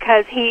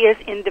because he is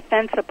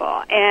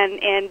indefensible.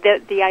 And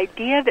the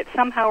idea that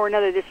somehow or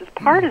another this is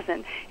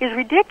partisan is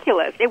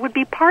ridiculous. It would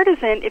be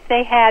partisan if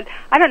they had,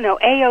 I don't know,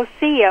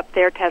 AOC up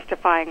there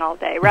testifying all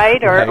day,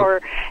 right?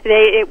 Or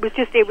it was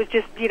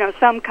just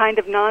some kind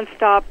of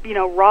nonstop,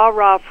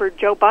 rah-rah for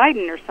Joe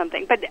Biden or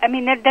something. But I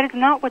mean that is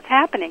not what's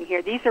happening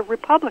here. These are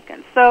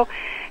Republicans. So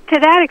to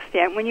that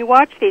extent, when you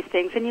watch these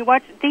things and you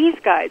watch these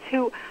guys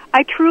who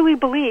I truly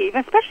believe,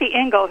 especially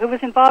Engel, who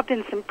was involved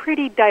in some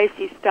pretty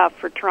dicey stuff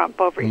for Trump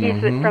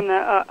he's from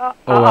the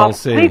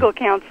OLC. legal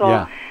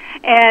counsel,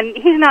 and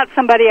he's not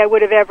somebody I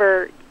would have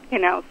ever,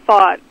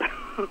 thought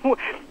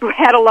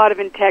had a lot of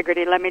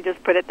integrity, let me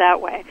just put it that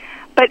way.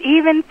 But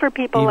even for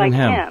people like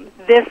him,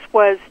 this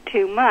was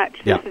too much.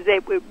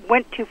 It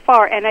went too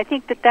far, and I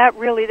think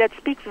that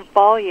speaks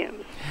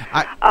volumes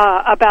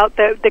about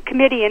the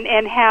committee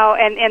and how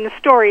and the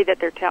story that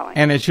they're telling.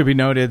 And it should be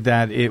noted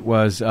that it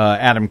was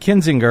Adam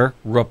Kinzinger,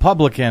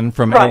 Republican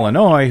from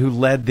Illinois, who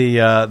led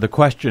the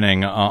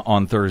questioning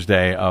on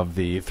Thursday of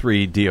the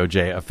 3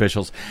 DOJ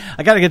officials.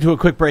 I got to get to a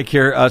quick break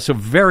here. So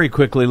very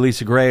quickly,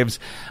 Lisa Graves,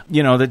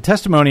 the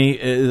testimony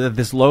that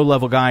this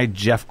low-level guy,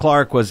 Jeff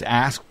Clark, was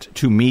asked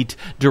to meet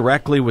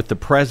directly with the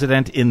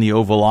president in the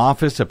Oval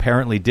Office,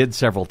 apparently did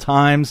several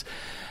times,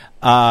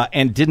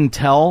 and didn't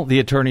tell the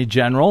Attorney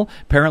General.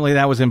 Apparently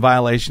that was in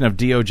violation of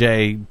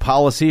DOJ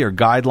policy or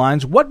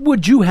guidelines. What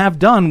would you have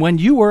done when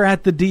you were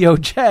at the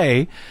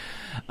DOJ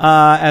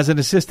as an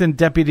Assistant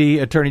Deputy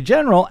Attorney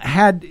General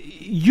had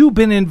you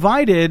been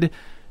invited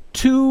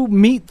to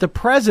meet the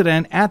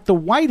president at the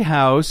White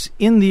House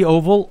in the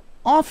Oval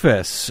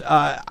Office?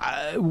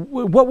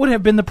 What would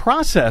have been the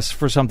process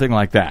for something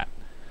like that?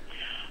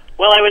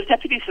 Well, I was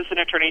Deputy Assistant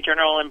Attorney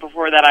General, and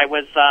before that I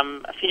was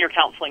a senior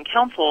counsel in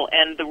counsel,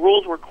 and the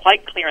rules were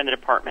quite clear in the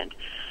department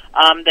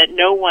that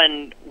no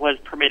one was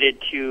permitted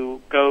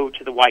to go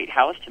to the White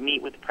House to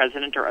meet with the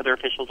president or other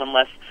officials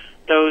unless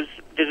those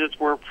visits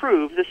were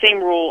approved. The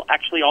same rule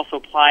actually also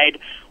applied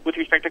with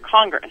respect to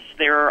Congress.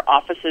 There are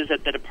offices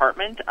at the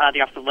department,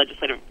 the Office of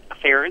Legislative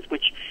Affairs,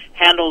 which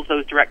handles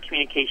those direct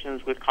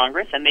communications with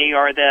Congress, and they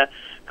are the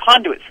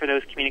conduits for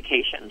those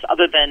communications,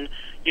 other than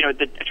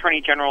the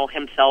Attorney General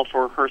himself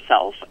or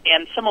herself.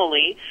 And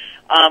similarly,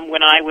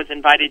 when I was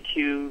invited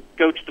to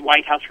go to the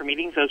White House for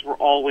meetings, those were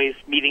always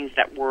meetings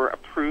that were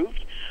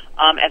approved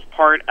as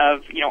part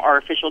of our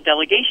official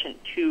delegation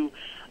to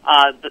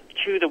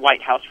the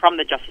White House from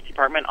the Justice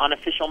Department on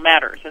official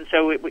matters. And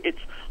so it's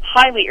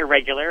highly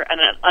irregular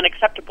and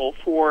unacceptable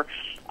for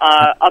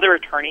other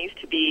attorneys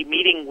to be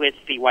meeting with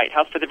the White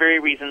House for the very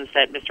reasons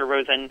that Mr.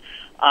 Rosen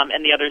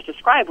and the others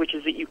described, which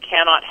is that you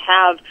cannot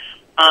have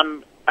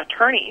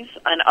attorneys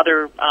and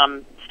other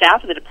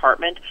staff of the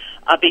department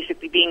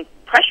basically being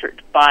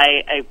pressured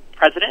by a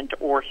president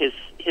or his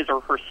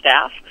or her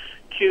staff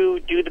to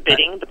do the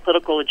bidding, the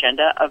political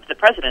agenda of the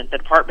president. The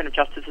Department of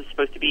Justice is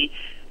supposed to be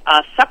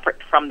separate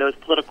from those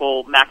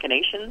political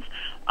machinations,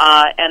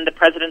 and the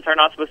presidents are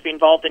not supposed to be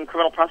involved in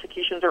criminal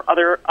prosecutions or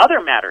other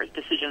matters,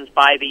 decisions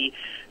by the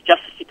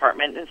Justice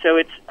Department. And so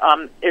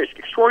it's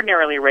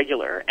extraordinarily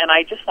irregular. And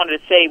I just wanted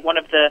to say one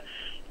of the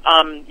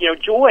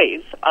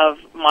joys of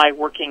my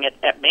working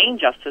at Maine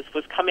Justice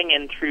was coming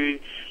in through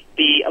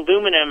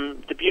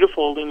the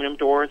beautiful aluminum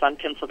doors on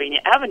Pennsylvania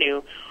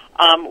Avenue,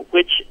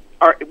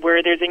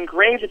 where there's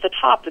engraved at the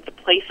top that the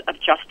place of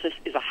justice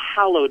is a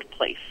hallowed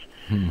place.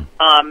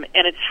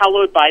 And it's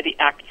hallowed by the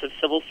acts of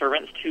civil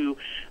servants to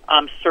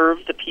serve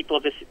the people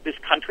of this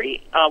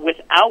country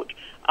without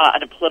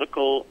a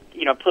political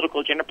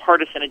agenda,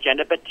 partisan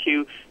agenda, but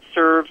to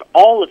serve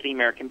all of the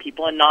American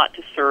people and not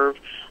to serve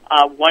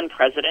one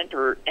president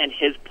and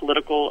his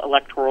political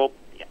electoral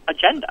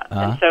agenda.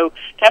 And so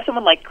to have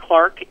someone like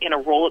Clark in a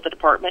role at the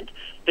department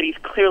that he's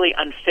clearly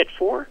unfit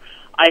for,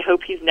 I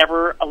hope he's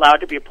never allowed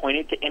to be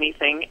appointed to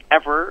anything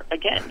ever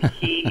again.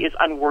 He is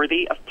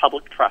unworthy of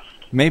public trust.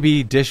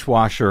 Maybe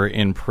dishwasher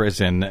in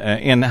prison.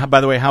 And by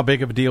the way, how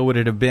big of a deal would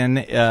it have been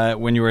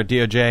when you were at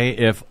DOJ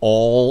if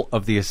all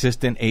of the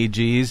assistant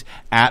AGs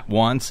at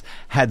once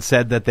had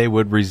said that they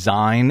would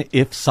resign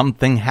if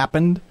something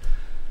happened?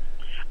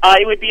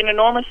 It would be an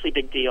enormously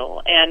big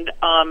deal. And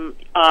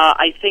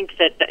I think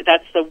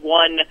that's the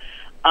one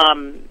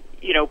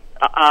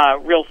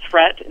real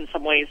threat in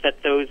some ways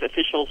that those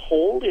officials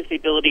hold is the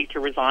ability to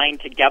resign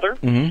together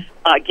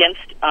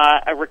against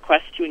a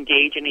request to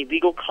engage in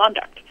illegal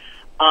conduct.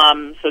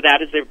 So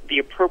that is the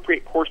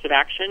appropriate course of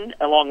action,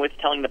 along with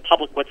telling the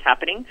public what's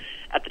happening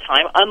at the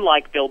time,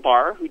 unlike Bill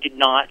Barr, who did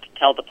not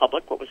tell the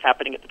public what was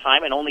happening at the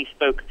time and only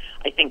spoke,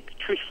 I think,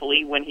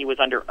 truthfully when he was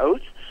under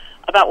oath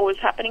about what was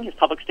happening. His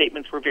public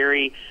statements were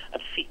very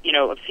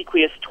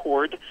obsequious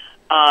toward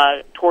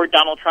toward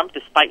Donald Trump,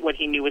 despite what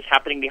he knew was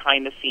happening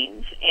behind the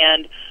scenes.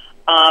 And,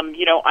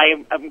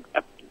 I am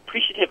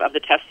appreciative of the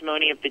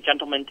testimony of the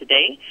gentleman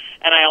today,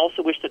 and I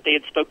also wish that they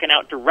had spoken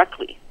out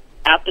directly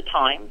at the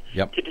time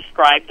to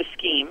describe the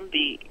scheme,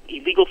 the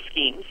illegal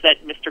schemes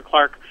that Mr.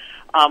 Clark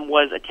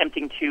was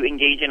attempting to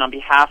engage in on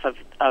behalf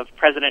of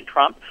President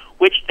Trump,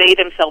 which they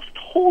themselves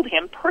told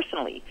him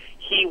personally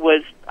he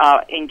was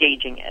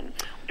engaging in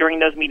during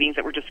those meetings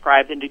that were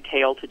described in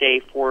detail today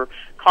for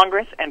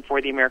Congress and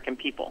for the American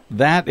people.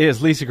 That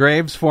is Lisa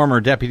Graves, former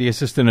Deputy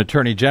Assistant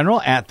Attorney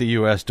General at the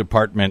U.S.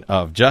 Department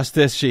of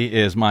Justice. She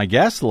is my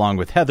guest, along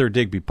with Heather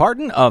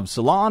Digby-Parton of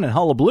Salon and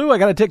Hullabaloo. I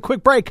got to take a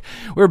quick break.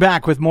 We're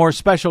back with more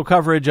special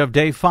coverage of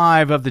Day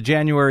 5 of the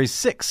January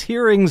 6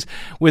 hearings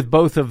with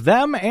both of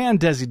them and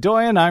Desi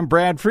Doyen. I'm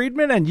Brad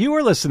Friedman, and you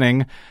are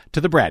listening to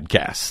the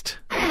BradCast.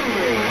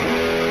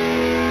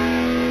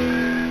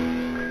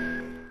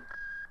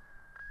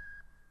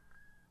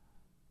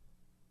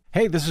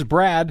 Hey, this is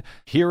Brad.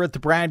 Here at the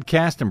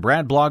BradCast and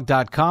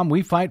BradBlog.com,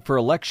 we fight for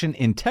election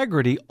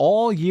integrity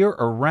all year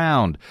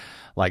around,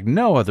 like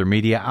no other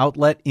media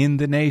outlet in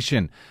the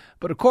nation.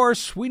 But of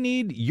course, we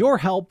need your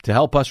help to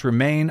help us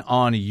remain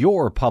on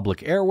your public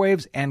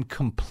airwaves and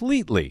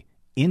completely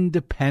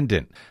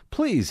independent.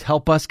 Please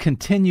help us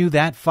continue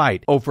that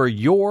fight over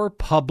your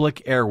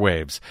public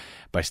airwaves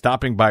by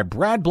stopping by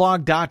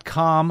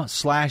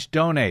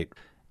BradBlog.com/donate.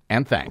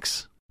 And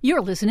thanks.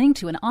 You're listening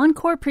to an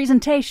Encore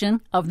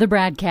presentation of the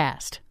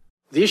BradCast.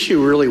 The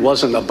issue really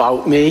wasn't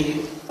about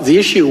me. The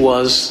issue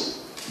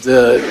was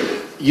the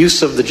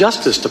use of the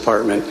Justice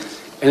Department.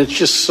 And it's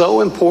just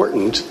so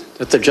important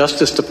that the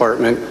Justice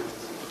Department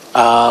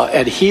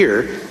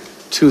adhere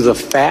to the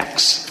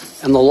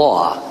facts and the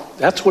law.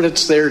 That's what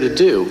it's there to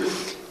do.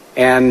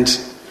 And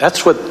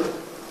that's what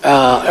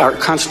our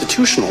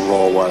constitutional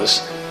role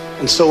was.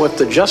 And so if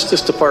the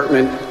Justice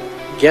Department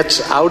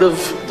gets out of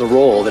the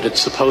role that it's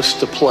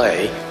supposed to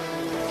play,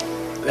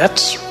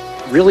 that's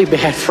really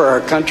bad for our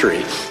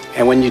country.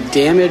 And when you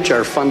damage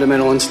our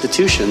fundamental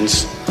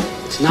institutions,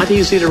 it's not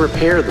easy to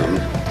repair them.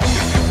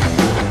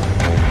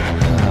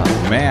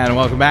 Oh, man,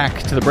 welcome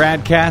back to the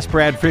BradCast.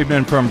 Brad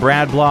Friedman from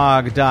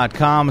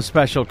BradBlog.com.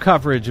 Special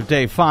coverage of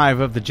Day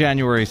 5 of the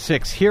January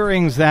 6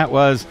 hearings. That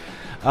was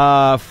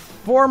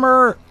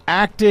former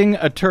acting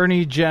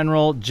Attorney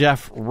General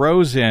Jeff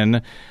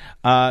Rosen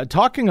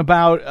talking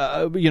about,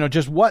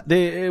 just what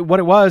it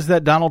was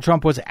that Donald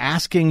Trump was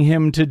asking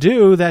him to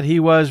do that he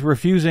was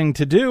refusing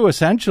to do,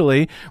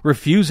 essentially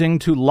refusing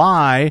to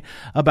lie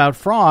about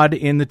fraud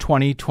in the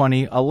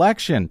 2020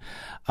 election.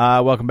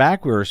 Welcome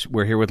back.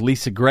 We're here with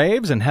Lisa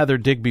Graves and Heather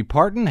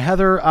Digby-Parton.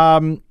 Heather,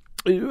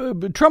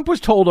 Trump was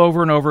told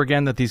over and over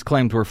again that these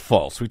claims were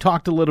false. We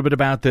talked a little bit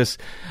about this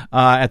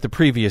at the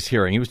previous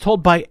hearing. He was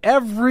told by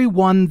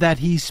everyone that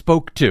he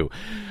spoke to.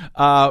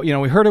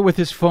 We heard it with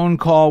his phone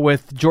call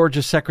with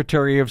Georgia's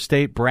Secretary of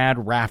State, Brad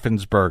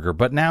Raffensperger.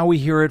 But now we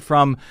hear it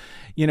from,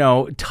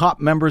 top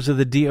members of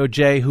the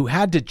DOJ who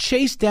had to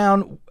chase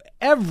down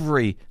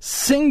every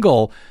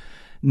single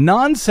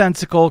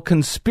nonsensical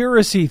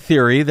conspiracy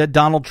theory that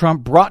Donald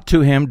Trump brought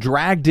to him,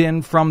 dragged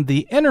in from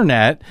the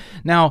internet.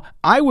 Now,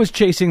 I was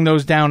chasing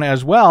those down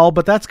as well,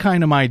 but that's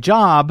kind of my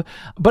job.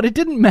 But it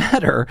didn't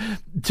matter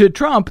to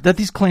Trump that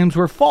these claims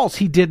were false.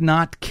 He did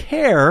not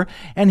care.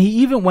 And he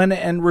even went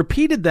and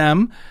repeated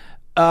them,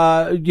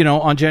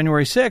 on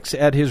January 6th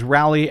at his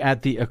rally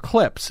at the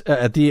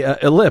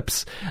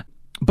Ellipse.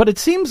 But it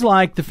seems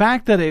like the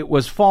fact that it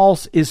was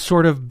false is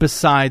sort of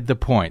beside the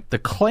point. The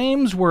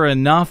claims were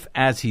enough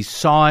as he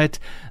saw it.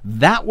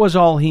 That was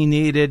all he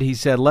needed. He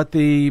said, let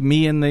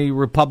me and the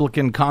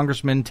Republican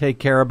congressman take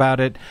care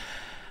about it.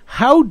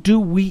 How do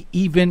we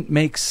even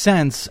make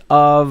sense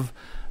of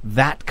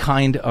that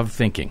kind of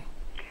thinking?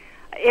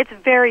 It's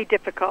very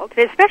difficult,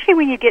 especially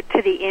when you get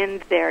to the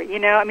end there.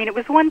 It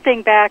was one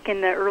thing back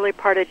in the early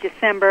part of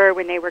December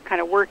when they were kind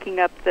of working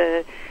up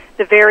the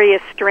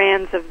various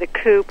strands of the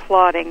coup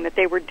plotting that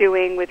they were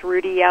doing with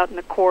Rudy out in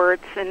the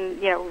courts and,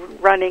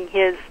 running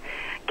his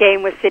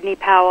game with Sidney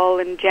Powell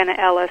and Jenna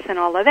Ellis and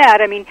all of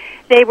that.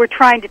 They were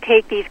trying to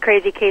take these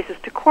crazy cases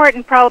to court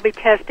and probably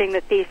testing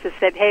the thesis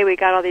that, hey, we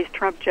got all these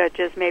Trump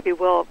judges, maybe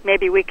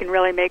we can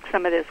really make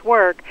some of this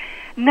work.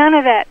 None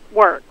of that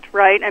worked,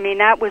 right?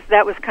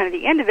 That was kind of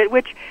the end of it,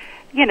 which,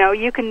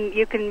 you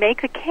can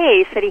make the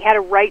case that he had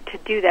a right to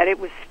do that. It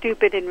was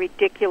stupid and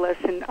ridiculous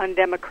and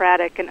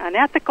undemocratic and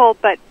unethical,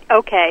 but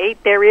okay,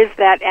 there is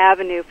that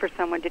avenue for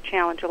someone to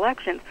challenge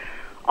elections.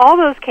 All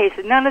those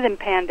cases, none of them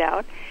panned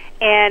out,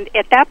 and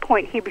at that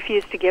point he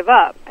refused to give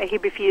up. He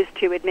refused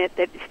to admit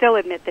that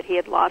he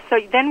had lost. So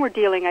then we're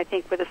dealing, I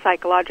think, with a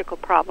psychological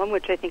problem,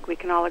 which I think we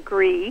can all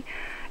agree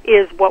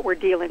is what we're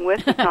dealing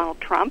with Donald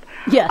Trump.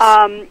 Yes.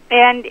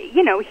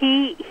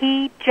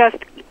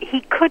 He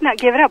could not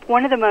give it up.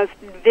 One of the most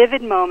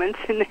vivid moments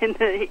in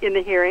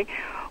the hearing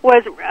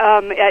was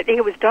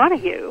it was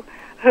Donahue,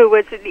 who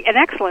was an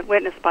excellent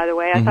witness, by the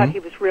way. I thought he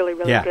was really,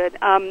 really good.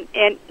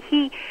 And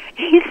he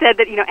said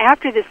that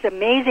after this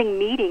amazing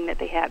meeting that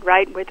they had,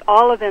 right, with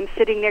all of them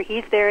sitting there,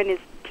 he's there in his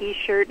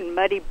T-shirt and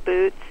muddy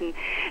boots, and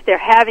they're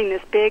having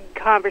this big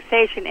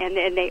conversation,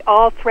 and they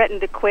all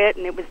threatened to quit,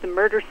 and it was the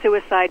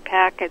murder-suicide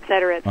pact, et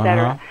cetera, et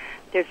cetera.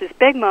 There's this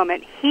big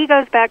moment. He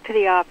goes back to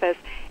the office,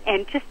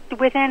 and just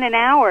within an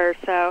hour or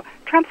so,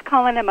 Trump's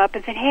calling him up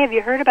and saying, "Hey, have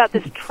you heard about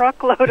this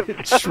truckload of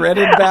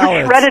shredded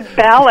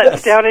ballots,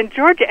 yes, down in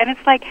Georgia?" And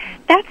it's like,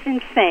 that's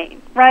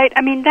insane, right?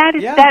 I mean, that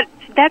is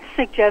that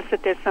suggests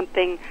that there's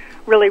something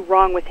really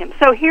wrong with him.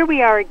 So here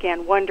we are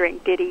again, wondering: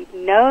 did he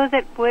know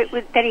that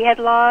he had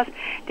lost?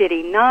 Did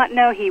he not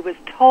know? He was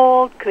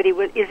told.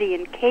 Is he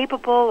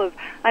incapable of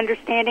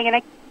understanding? And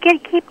I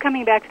keep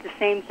coming back to the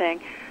same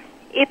thing.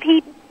 If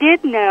he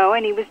did know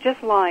and he was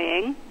just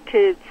lying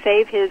to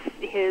save his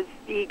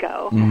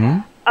ego,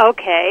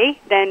 okay,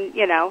 then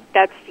he is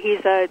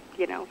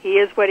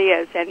what he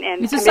is,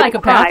 and he's a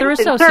psychopath or a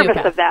sociopath. In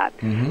service of that.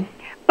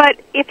 But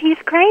if he's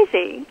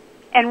crazy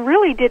and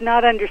really did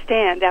not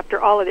understand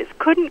after all of this,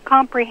 couldn't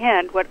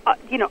comprehend what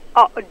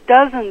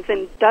dozens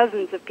and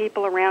dozens of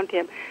people around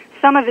him,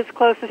 some of his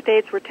closest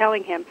aides were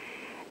telling him,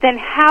 then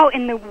how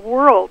in the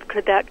world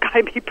could that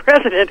guy be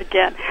president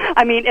again?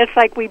 I mean, it's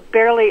like we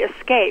barely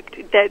escaped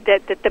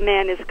that the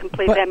man is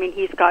completely, I mean,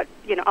 he's got,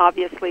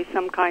 obviously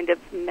some kind of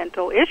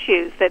mental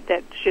issues that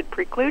should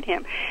preclude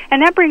him.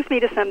 And that brings me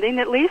to something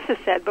that Lisa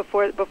said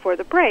before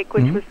the break,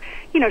 which was,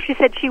 she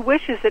said she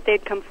wishes that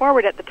they'd come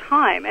forward at the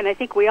time, and I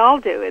think we all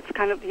do. It's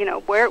kind of,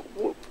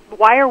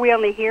 why are we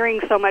only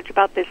hearing so much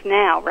about this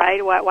now,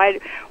 right?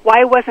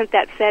 Why wasn't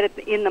that said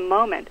in the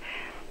moment?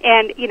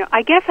 And,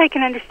 I guess I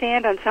can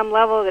understand on some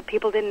level that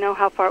people didn't know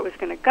how far it was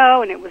going to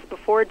go, and it was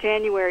before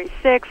January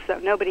 6th, so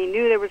nobody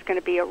knew there was going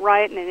to be a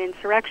riot and an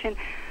insurrection.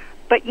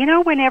 But,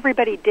 when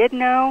everybody did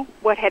know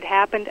what had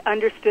happened,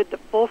 understood the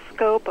full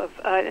scope of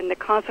and the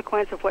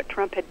consequence of what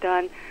Trump had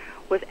done,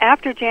 was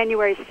after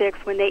January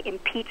 6th when they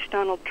impeached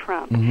Donald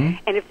Trump. And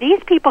if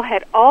these people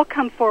had all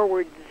come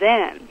forward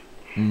then,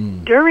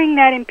 during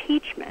that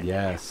impeachment,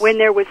 when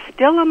there was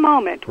still a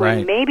moment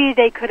when maybe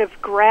they could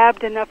have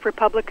grabbed enough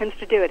Republicans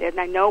to do it, and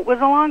I know it was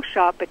a long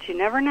shot, but you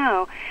never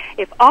know.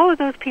 If all of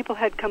those people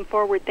had come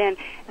forward then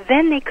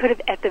they could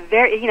have, at the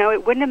very,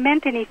 it wouldn't have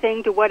meant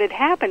anything to what had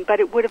happened, but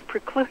it would have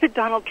precluded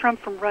Donald Trump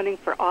from running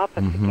for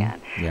office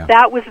again.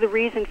 That was the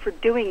reason for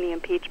doing the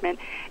impeachment,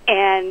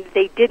 and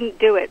they didn't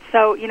do it.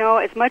 So,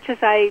 as much as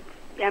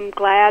I'm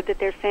glad that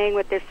they're saying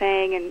what they're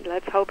saying, and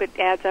let's hope it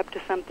adds up to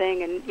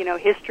something, and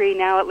history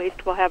now at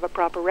least will have a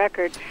proper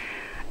record.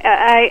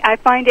 I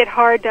find it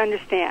hard to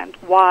understand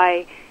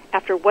why,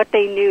 after what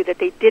they knew, that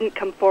they didn't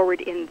come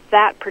forward in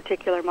that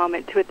particular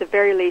moment to at the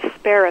very least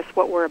spare us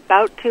what we're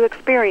about to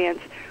experience,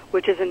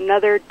 which is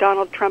another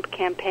Donald Trump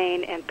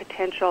campaign and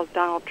potential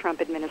Donald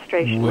Trump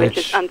administration, which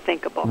is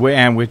unthinkable.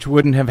 And which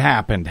wouldn't have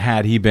happened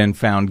had he been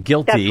found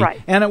guilty. That's right.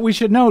 And we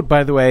should note,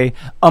 by the way,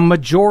 a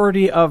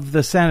majority of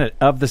the Senate,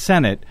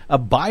 a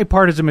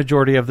bipartisan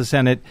majority of the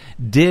Senate,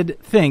 did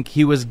think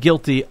he was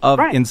guilty of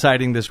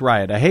inciting this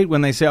riot. I hate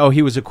when they say,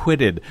 he was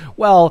acquitted.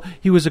 Well,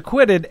 he was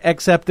acquitted,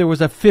 except there was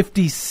a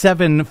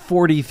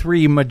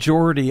 57-43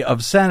 majority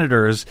of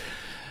senators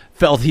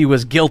felt he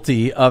was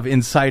guilty of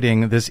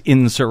inciting this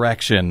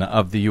insurrection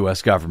of the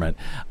U.S. government.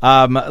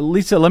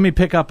 Lisa, let me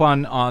pick up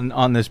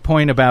on this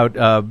point about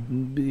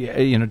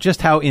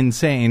just how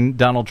insane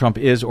Donald Trump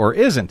is or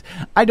isn't.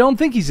 I don't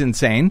think he's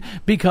insane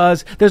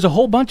because there's a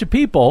whole bunch of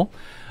people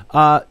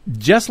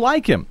just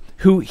like him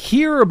who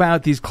hear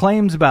about these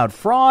claims about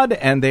fraud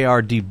and they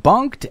are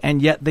debunked,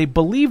 and yet they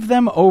believe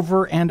them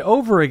over and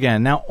over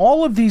again. Now,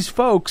 all of these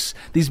folks,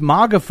 these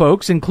MAGA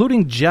folks,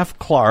 including Jeff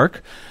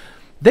Clark,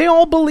 they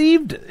all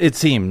believed, it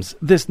seems,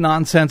 this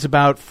nonsense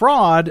about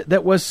fraud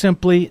that was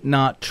simply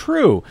not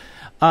true,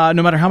 no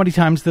matter how many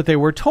times that they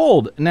were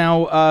told.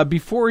 Now,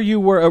 before you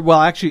were,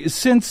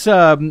 since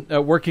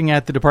working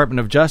at the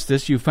Department of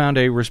Justice, you found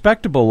a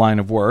respectable line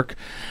of work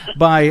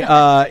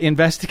by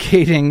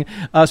investigating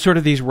sort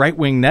of these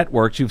right-wing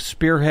networks you've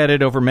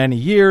spearheaded over many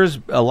years,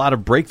 a lot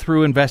of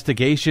breakthrough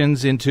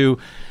investigations into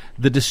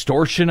the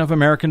distortion of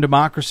American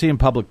democracy and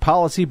public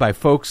policy by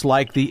folks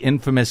like the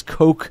infamous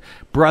Koch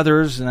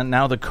brothers and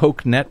now the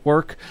Koch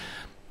network.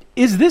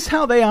 Is this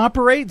how they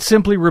operate?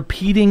 Simply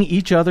repeating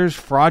each other's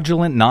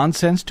fraudulent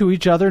nonsense to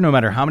each other, no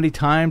matter how many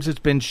times it's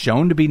been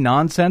shown to be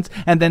nonsense,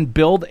 and then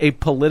build a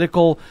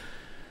political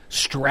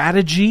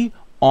strategy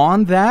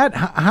on that?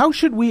 How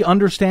should we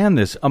understand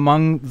this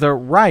among the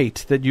right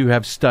that you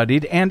have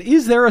studied? And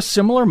is there a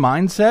similar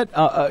mindset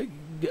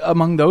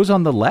among those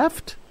on the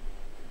left?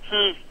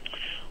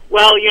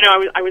 Well,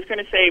 I was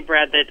going to say,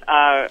 Brad, that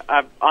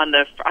on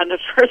the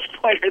first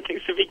point, or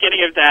the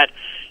beginning of that,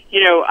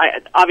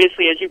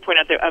 obviously, as you point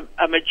out,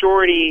 a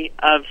majority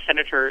of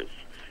senators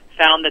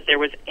found that there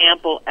was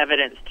ample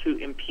evidence to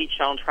impeach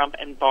Donald Trump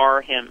and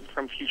bar him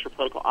from future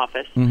political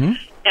office. And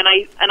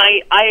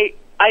I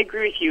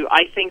agree with you.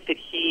 I think that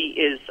he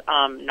is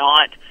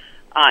not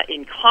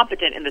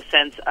incompetent in the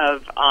sense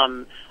of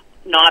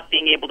not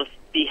being able to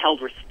be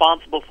held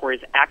responsible for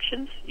his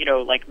actions,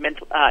 like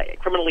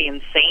criminally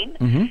insane.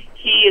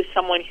 He is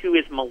someone who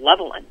is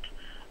malevolent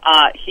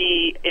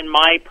He, in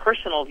my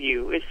personal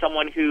view, is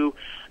someone who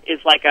is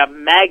like a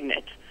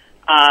magnet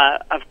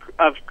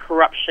of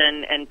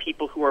corruption and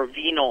people who are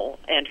venal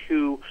and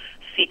who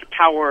seek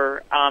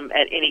power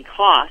at any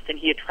cost, and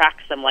he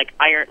attracts them like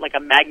a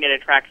magnet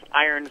attracts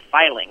iron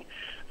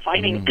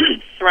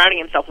surrounding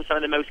himself with some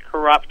of the most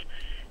corrupt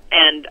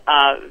and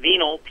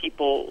venal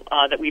people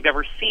that we've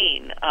ever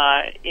seen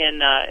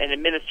in an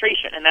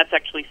administration, and that's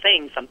actually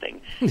saying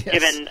something,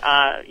 given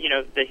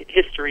the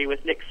history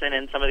with Nixon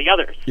and some of the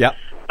others. Yeah.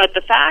 But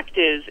the fact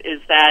is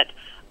that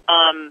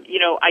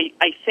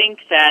I think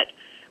that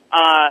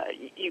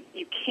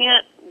you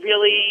can't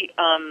really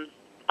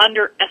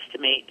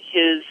underestimate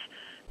his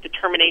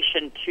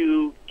determination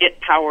to get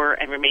power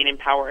and remain in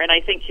power, and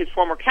I think his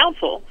former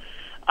counsel,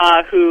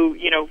 who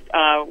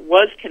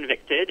was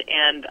convicted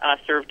and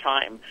served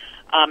time,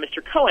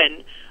 Mr.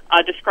 Cohen,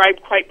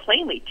 described quite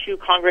plainly to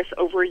Congress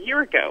over a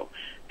year ago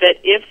that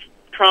if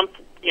Trump,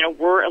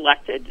 were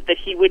elected, that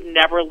he would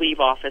never leave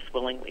office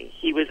willingly.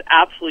 He was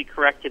absolutely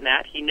correct in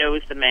that. He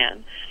knows the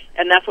man,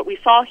 and that's what we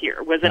saw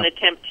here was an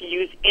attempt to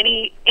use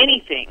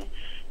anything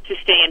to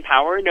stay in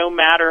power, no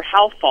matter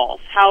how false,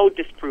 how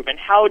disproven,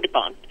 how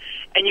debunked.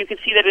 And you can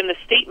see that in the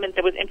statement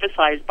that was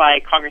emphasized by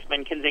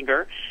Congressman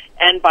Kinzinger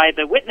and by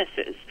the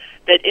witnesses,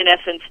 that in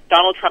essence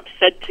Donald Trump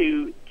said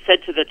to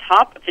the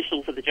top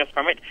officials of the Justice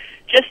Department,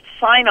 just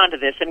sign on to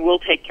this and we'll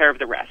take care of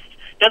the rest.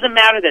 Doesn't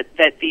matter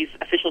that these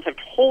officials have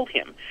told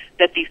him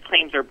that these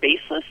claims are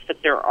baseless,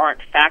 that there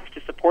aren't facts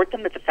to support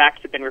them, that the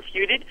facts have been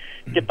refuted,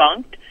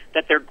 debunked,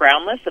 that they're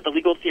groundless, that the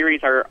legal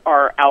theories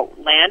are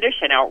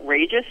outlandish and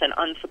outrageous and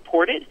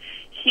unsupported.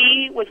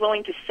 He was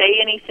willing to say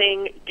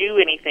anything, do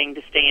anything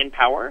to stay in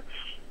power,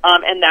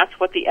 and that's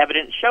what the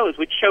evidence shows,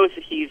 which shows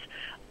that he's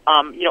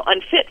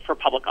unfit for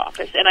public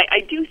office. And I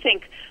do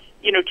think,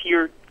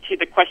 to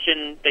the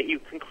question that you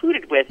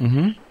concluded with,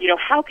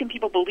 how can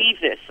people believe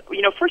this?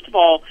 First of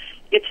all,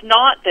 it's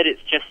not that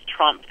it's just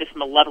Trump, this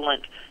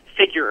malevolent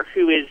figure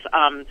who is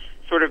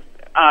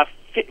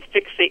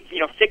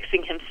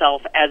fixing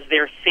himself as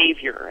their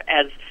savior,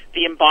 as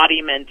the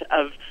embodiment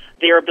of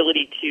their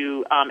ability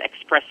to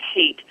express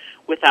hate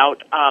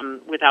without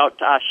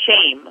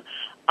shame.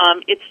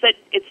 It's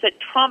that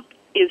Trump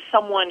is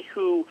someone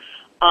who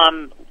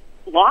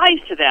lies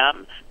to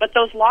them, but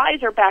those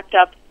lies are backed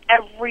up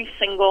every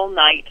single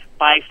night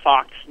by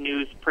Fox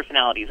News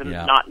personalities, and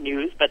it's not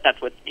news, but that's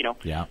what the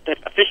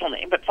official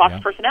name. But Fox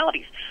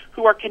personalities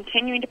who are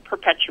continuing to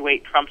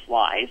perpetuate Trump's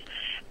lies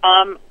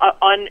on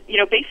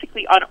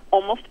basically on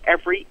almost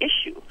every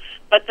issue.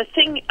 But the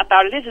thing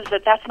about it is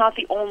that that's not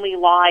the only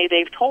lie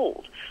they've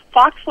told.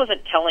 Fox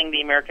wasn't telling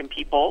the American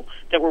people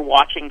that were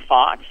watching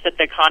Fox that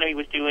the economy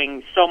was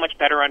doing so much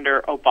better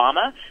under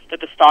Obama, that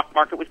the stock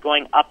market was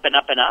going up and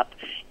up and up.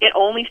 It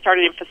only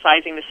started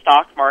emphasizing the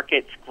stock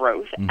market's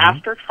growth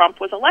after Trump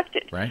was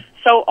elected. Right.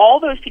 So all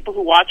those people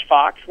who watch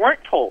Fox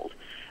weren't told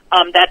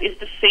that is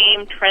the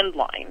same trend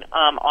line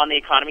on the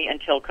economy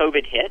until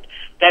COVID hit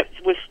that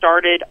was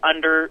started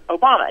under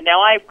Obama.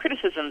 Now, I have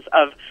criticisms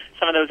of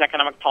some of those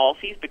economic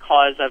policies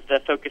because of the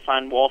focus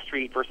on Wall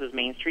Street versus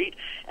Main Street,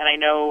 and I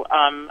know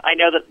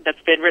that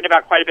that's been written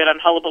about quite a bit on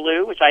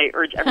Hullabaloo, which I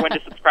urge everyone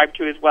to subscribe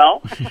to as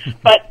well.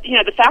 But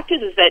the fact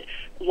is that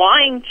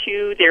lying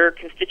to their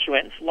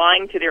constituents,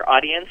 lying to their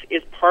audience,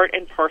 is part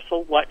and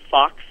parcel what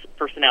Fox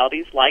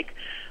personalities like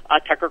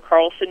Tucker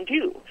Carlson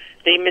do.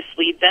 They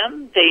mislead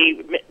them.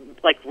 They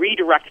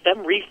redirect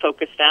them,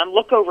 refocus them.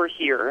 Look over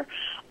here.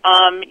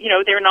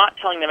 They're not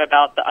telling them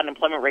about the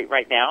unemployment rate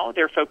right now.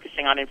 They're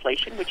focusing on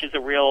inflation, which is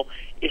a real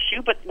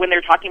issue. But when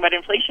they're talking about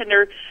inflation,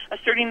 they're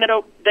asserting that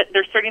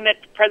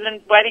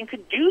President Biden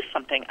could do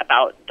something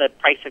about the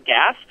price of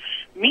gas.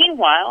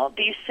 Meanwhile,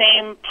 these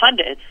same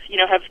pundits,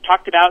 have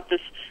talked about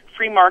this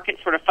free market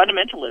sort of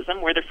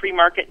fundamentalism, where the free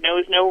market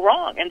knows no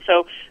wrong. And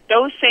so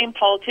those same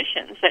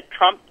politicians that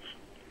Trump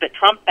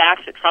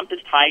backs, that Trump is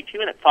tied to,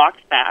 and that Fox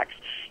backs,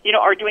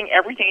 are doing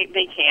everything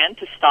they can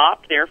to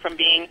stop there from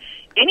being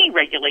any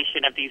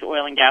regulation of these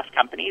oil and gas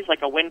companies,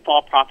 like a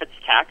windfall profits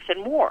tax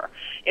and more.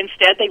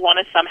 Instead, they want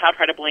to somehow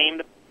try to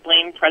blame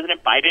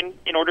President Biden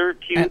in order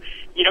to,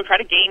 try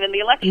to gain in the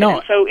election. No.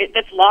 And so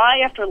it's lie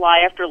after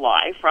lie after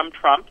lie from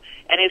Trump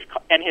and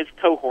his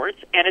cohorts,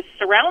 and it's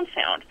surround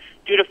sound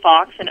due to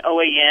Fox and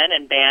OAN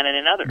and Bannon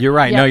and others. You're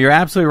right. Yeah. No, you're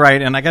absolutely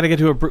right. And I got to get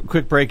to a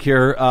quick break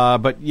here.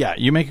 But yeah,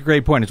 you make a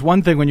great point. It's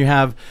one thing when you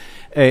have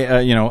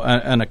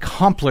an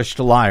accomplished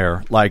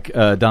liar like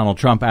Donald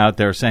Trump out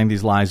there saying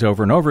these lies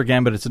over and over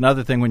again, but it's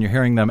another thing when you're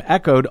hearing them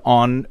echoed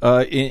on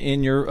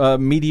in your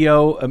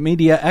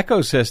media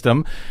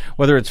ecosystem,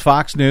 whether it's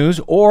Fox News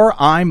or,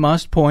 I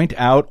must point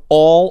out,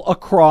 all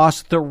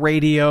across the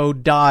radio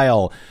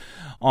dial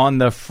on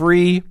the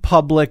free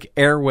public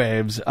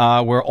airwaves,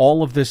 where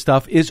all of this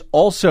stuff is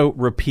also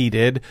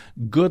repeated.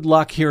 Good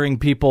luck hearing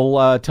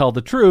people tell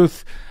the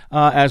truth.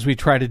 As we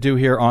try to do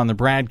here on the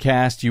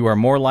BradCast, you are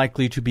more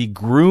likely to be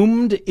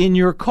groomed in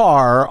your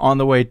car on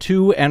the way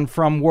to and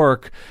from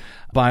work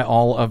by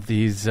all of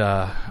these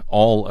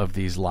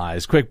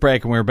lies. Quick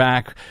break, and we're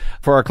back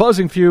for our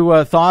closing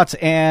few thoughts,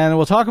 and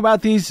we'll talk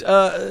about these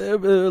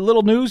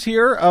little news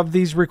here of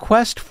these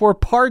requests for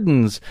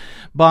pardons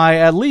by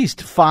at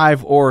least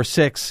 5 or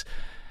 6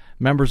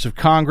 members of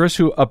Congress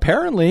who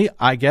apparently,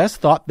 I guess,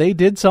 thought they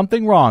did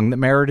something wrong that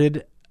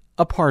merited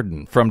a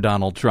pardon from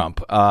Donald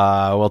Trump.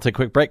 We'll take a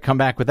quick break, come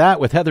back with that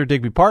with Heather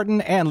Digby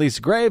Parton and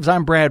Lisa Graves.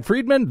 I'm Brad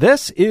Friedman.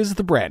 This is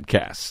the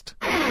BradCast.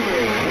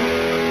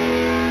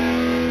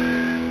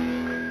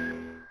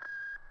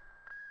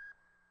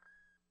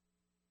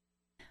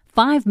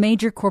 5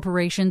 major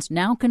corporations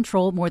now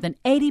control more than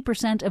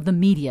 80% of the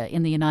media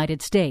in the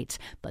United States,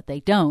 but they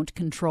don't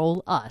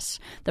control us.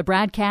 The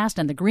BradCast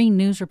and the Green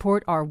News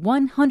Report are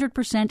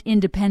 100%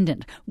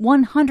 independent,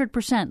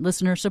 100%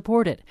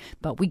 listener-supported.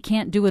 But we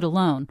can't do it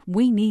alone.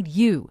 We need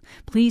you.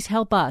 Please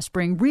help us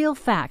bring real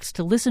facts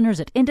to listeners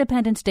at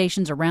independent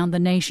stations around the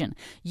nation.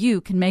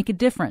 You can make a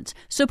difference.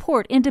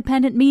 Support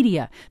independent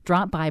media.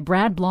 Drop by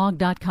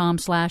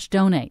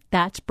bradblog.com/donate.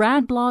 That's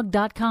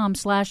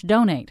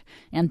bradblog.com/donate.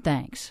 And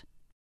thanks.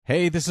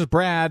 Hey, this is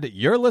Brad.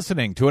 You're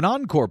listening to an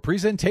Encore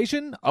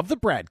presentation of the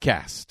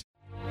BradCast.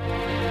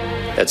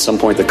 At some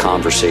point, the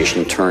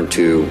conversation turned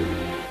to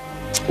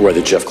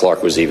whether Jeff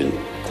Clark was even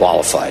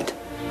qualified,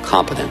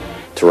 competent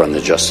to run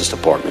the Justice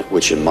Department,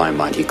 which in my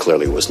mind, he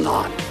clearly was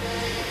not.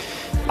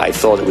 I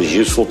thought it was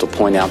useful to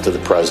point out to the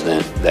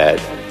president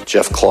that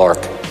Jeff Clark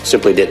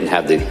simply didn't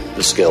have the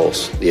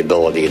skills, the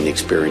ability, and the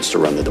experience to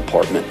run the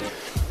department.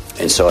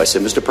 And so I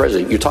said, Mr.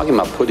 President, you're talking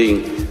about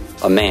putting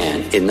a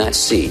man in that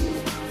seat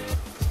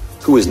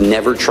who has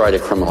never tried a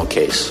criminal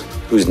case,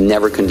 who's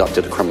never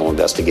conducted a criminal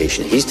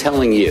investigation. He's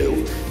telling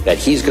you that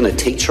he's going to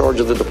take charge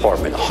of the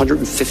department,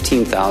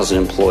 115,000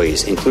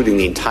 employees, including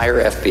the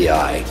entire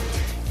FBI,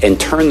 and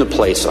turn the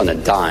place on a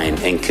dime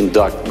and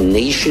conduct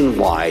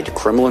nationwide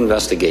criminal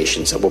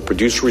investigations that will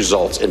produce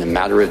results in a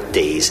matter of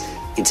days.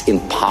 It's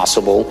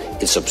impossible.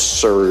 It's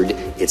absurd.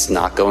 It's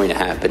not going to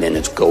happen, and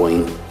it's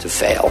going to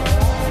fail.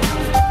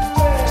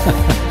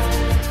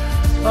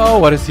 Oh,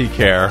 what does he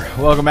care?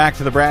 Welcome back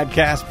to the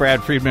BradCast.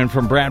 Brad Friedman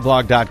from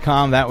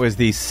BradBlog.com. That was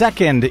the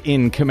second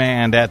in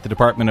command at the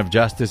Department of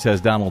Justice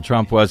as Donald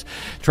Trump was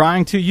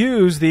trying to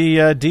use the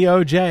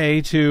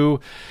DOJ to,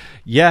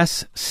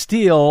 yes,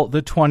 steal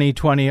the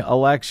 2020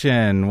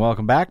 election.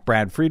 Welcome back.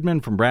 Brad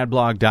Friedman from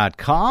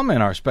BradBlog.com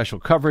and our special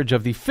coverage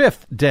of the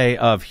 5th day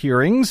of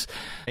hearings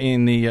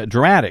in the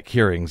dramatic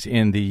hearings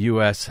in the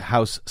U.S.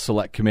 House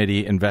Select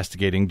Committee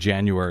investigating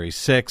January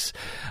 6.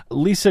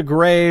 Lisa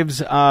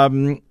Graves,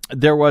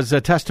 there was a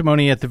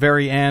testimony at the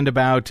very end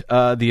about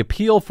the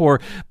appeal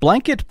for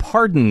blanket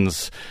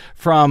pardons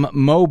from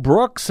Mo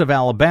Brooks of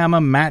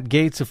Alabama, Matt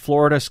Gaetz of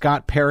Florida,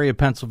 Scott Perry of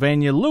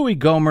Pennsylvania, Louis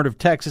Gohmert of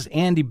Texas,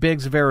 Andy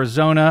Biggs of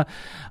Arizona.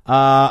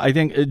 I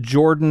think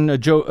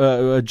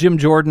Jim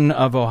Jordan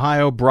of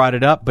Ohio brought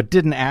it up, but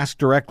didn't ask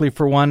directly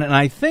for one. And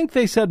I think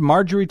they said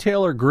Marjorie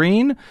Taylor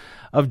Greene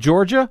of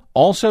Georgia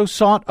also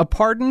sought a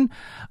pardon.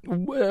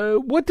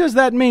 What does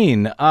that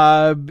mean?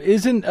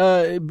 Isn't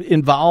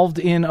involved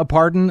in a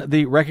pardon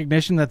the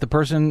recognition that the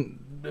person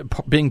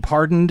being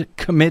pardoned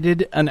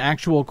committed an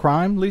actual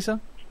crime, Lisa?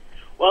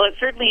 Well, it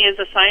certainly is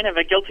a sign of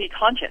a guilty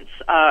conscience,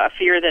 a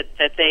fear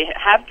that they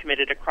have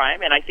committed a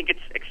crime, and I think it's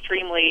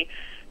extremely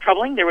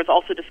troubling. There was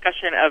also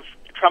discussion of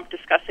Trump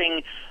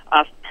discussing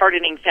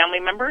pardoning family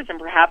members and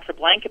perhaps a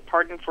blanket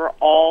pardon for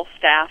all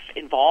staff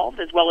involved,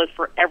 as well as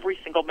for every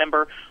single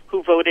member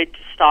who voted to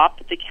stop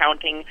the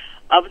counting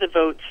of the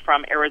votes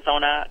from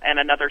Arizona and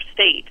another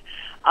state.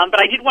 But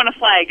I did want to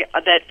flag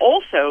that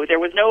also there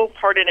was no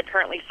pardon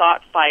apparently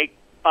sought by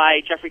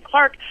Jeffrey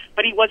Clark,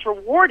 but he was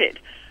rewarded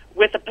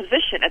with a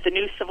position at the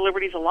New Civil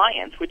Liberties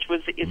Alliance, which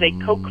is a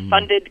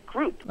Koch-funded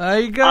group. There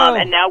you go.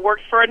 And now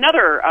works for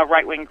another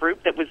right-wing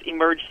group that was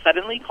emerged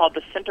suddenly called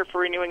the Center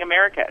for Renewing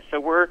America. So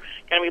we're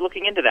going to be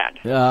looking into that.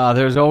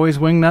 There's always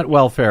wingnut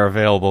welfare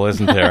available,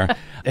 isn't there?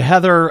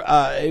 Heather,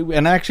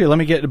 and actually, let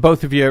me get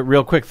both of you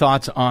real quick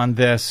thoughts on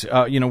this.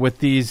 With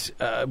these,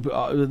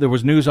 there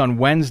was news on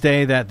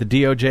Wednesday that the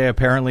DOJ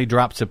apparently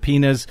dropped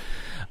subpoenas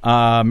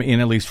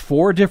in at least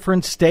 4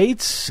 different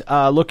states,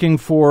 looking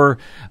to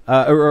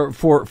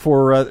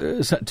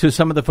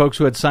some of the folks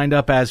who had signed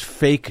up as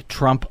fake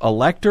Trump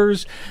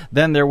electors.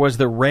 Then there was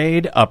the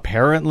raid,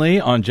 apparently,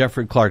 on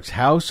Jeffrey Clark's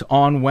house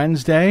on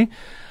Wednesday.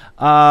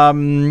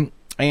 And,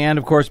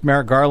 of course,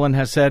 Merrick Garland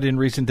has said in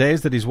recent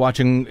days that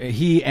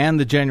he and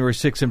the January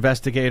 6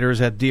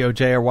 investigators at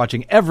DOJ are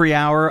watching every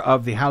hour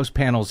of the House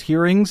panel's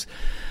hearings.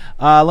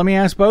 Let me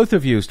ask both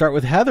of you. Start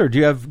with Heather. Do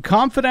you have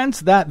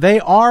confidence that they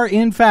are,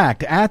 in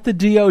fact, at the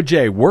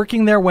DOJ,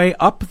 working their way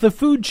up the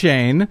food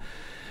chain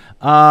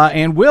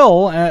and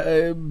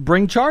will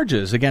bring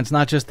charges against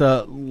not just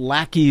the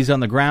lackeys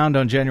on the ground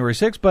on January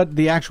 6th, but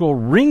the actual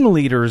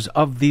ringleaders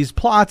of these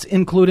plots,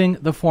 including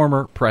the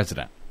former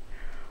president?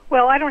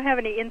 Well, I don't have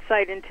any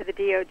insight into the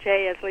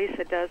DOJ as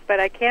Lisa does,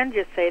 but I can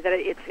just say that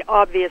it's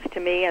obvious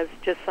to me, as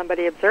just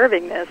somebody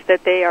observing this,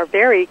 that they are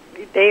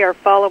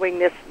following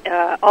this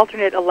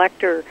alternate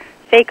elector,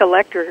 fake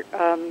elector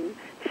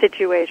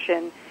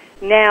situation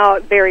now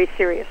very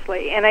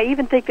seriously. And I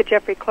even think the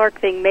Jeffrey Clark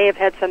thing may have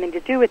had something to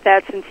do with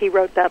that, since he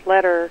wrote that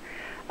letter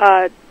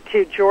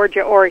to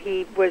Georgia, or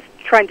he was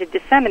trying to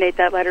disseminate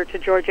that letter to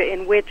Georgia,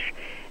 in which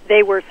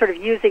they were sort of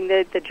using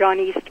the John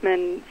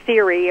Eastman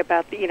theory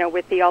about,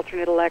 with the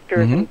alternate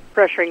electors and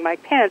pressuring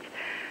Mike Pence,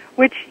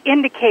 which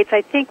indicates,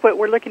 I think, what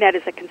we're looking at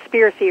is a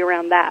conspiracy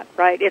around that,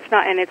 right? It's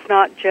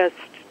not just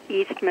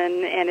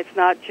Eastman, and it's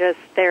not just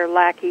their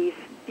lackeys,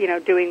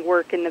 doing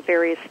work in the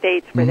various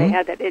states where they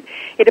had that.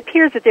 It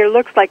appears that there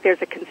looks like there's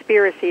a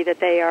conspiracy that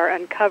they are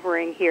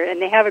uncovering here,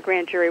 and they have a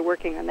grand jury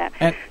working on that.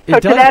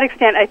 So to that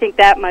extent, I think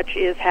that much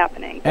is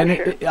happening. And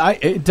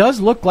it does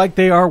look like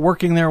they are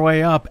working their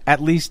way up, at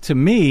least to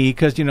me,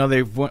 because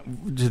they've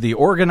went to the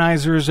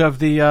organizers of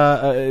the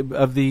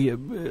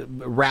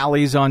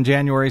rallies on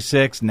January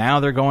 6th. Now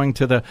they're going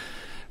to the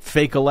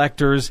fake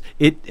electors.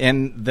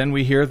 And then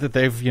we hear that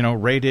they've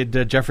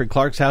raided Jeffrey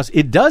Clark's house.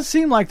 It does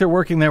seem like they're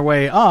working their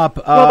way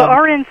up. Well, the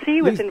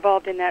RNC was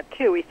involved in that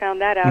too. We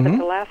found that out at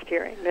the last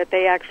hearing, that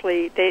they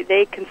actually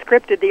they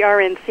conscripted the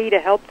RNC to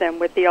help them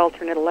with the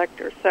alternate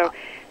electors. So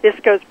this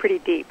goes pretty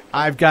deep.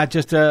 I've got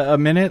just a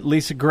minute.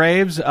 Lisa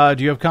Graves, do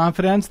you have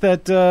confidence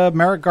that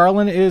Merrick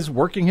Garland is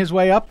working his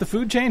way up the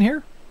food chain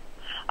here?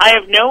 I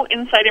have no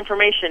inside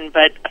information,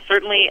 but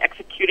certainly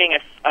executing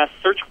a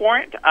search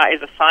warrant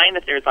is a sign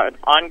that there's an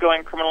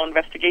ongoing criminal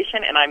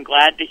investigation, and I'm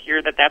glad to hear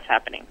that that's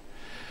happening.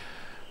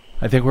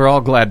 I think we're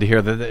all glad to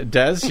hear that.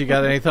 Des, you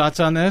got any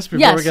thoughts on this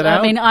before we get out? Yes,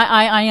 I mean,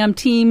 I am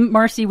Team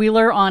Marcy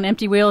Wheeler on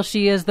Empty Wheel.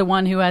 She is the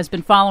one who has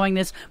been following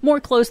this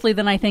more closely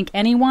than I think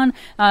anyone.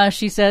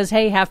 She says,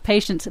 hey, have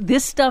patience.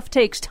 This stuff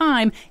takes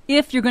time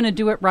if you're going to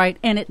do it right,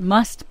 and it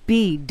must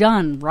be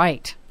done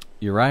right.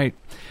 You're right.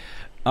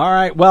 All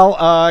right.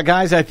 Well,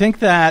 guys, I think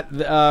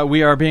that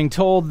we are being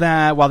told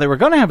that while they were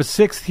going to have a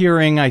sixth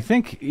hearing, I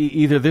think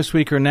either this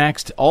week or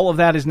next, all of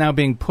that is now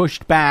being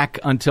pushed back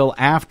until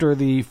after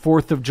the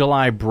 4th of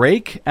July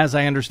break, as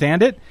I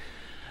understand it.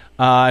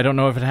 I don't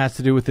know if it has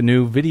to do with the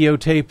new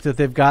videotape that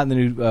they've got, the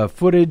new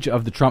footage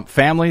of the Trump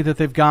family that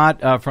they've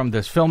got from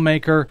this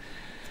filmmaker.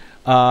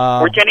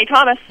 Or Jenny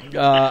Thomas.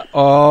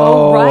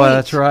 Right.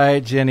 That's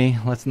right, Jenny.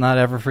 Let's not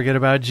ever forget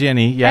about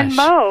Jenny. Yes. And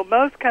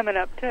Mo's coming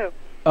up, too.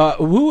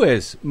 Who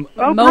is?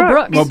 Mo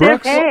Brooks. Mo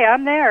Brooks? Says, hey,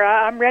 I'm there.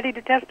 I'm ready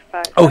to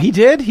testify. Oh, he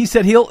did? He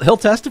said he'll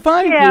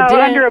testify? Yeah,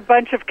 under a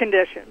bunch of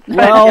conditions.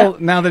 Well,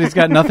 now that he's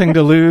got nothing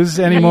to lose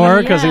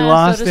anymore because he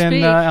lost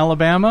in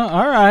Alabama.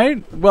 All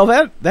right.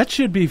 Well, that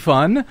should be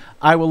fun.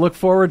 I will look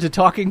forward to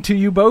talking to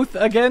you both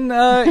again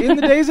in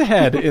the days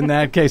ahead in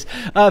that case.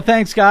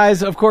 Thanks,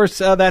 guys. Of course,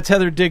 that's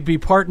Heather Digby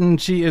Parton.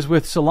 She is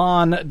with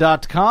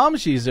Salon.com.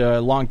 She's a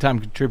longtime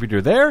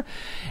contributor there.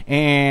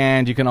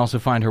 And you can also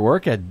find her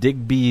work at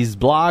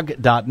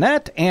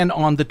digbysblog.net and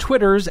on the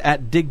Twitters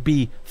at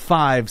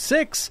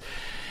Digby56.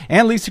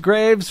 And Lisa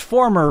Graves,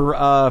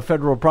 former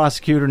federal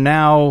prosecutor,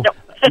 now...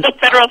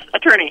 Federal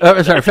attorney.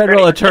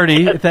 Federal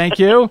attorney. Thank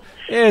you.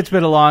 It's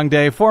been a long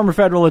day. Former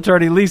federal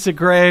attorney Lisa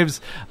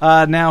Graves,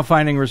 now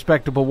finding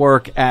respectable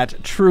work at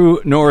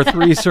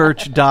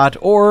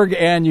TrueNorthResearch.org,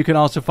 and you can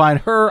also find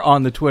her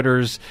on the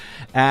Twitters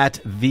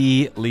at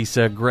the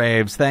Lisa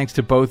Graves. Thanks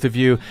to both of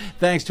you.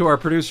 Thanks to our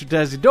producer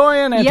Desi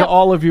Doyen, and to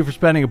all of you for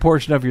spending a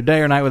portion of your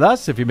day or night with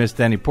us. If you missed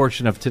any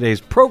portion of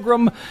today's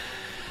program,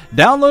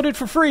 download it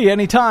for free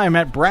anytime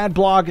at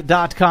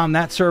bradblog.com.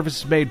 That service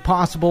is made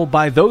possible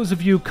by those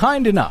of you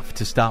kind enough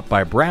to stop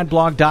by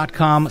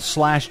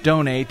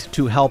bradblog.com/donate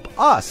to help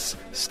us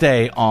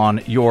stay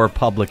on your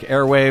public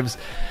airwaves.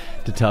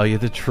 To tell you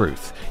the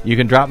truth, you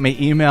can drop me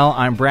email.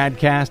 I'm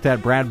BradCast at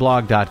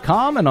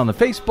bradblog.com, and on the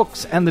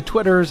Facebooks and the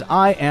Twitters,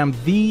 I am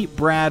the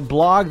Brad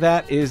Blog.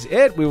 That is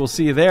it. We will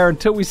see you there.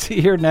 Until we see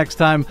you here next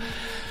time,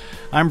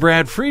 I'm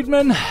Brad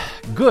Friedman.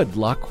 Good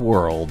luck,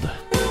 world.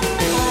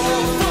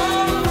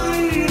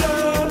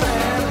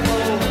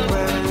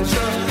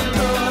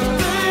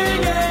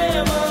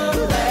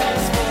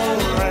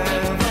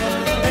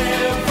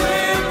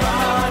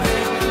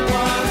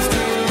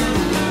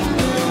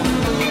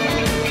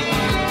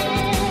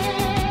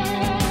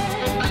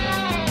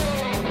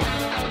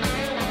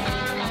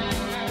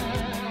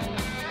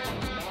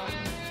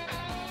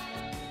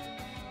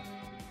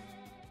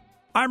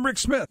 I'm Rick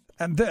Smith,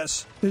 and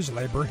this is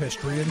Labor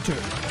History in 2.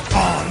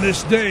 On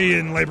this day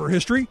in labor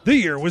history, the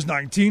year was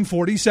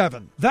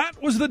 1947.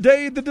 That was the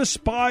day the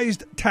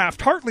despised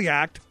Taft-Hartley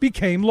Act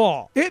became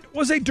law. It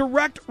was a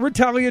direct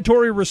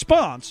retaliatory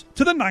response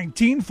to the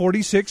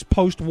 1946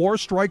 post-war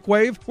strike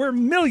wave, where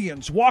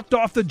millions walked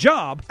off the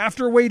job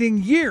after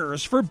waiting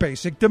years for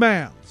basic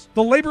demands.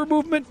 The labor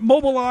movement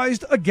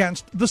mobilized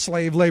against the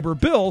slave labor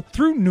bill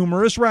through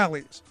numerous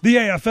rallies. The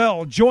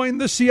AFL joined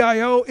the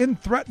CIO in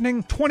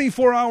threatening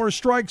 24-hour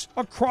strikes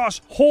across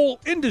across whole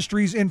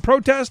industries in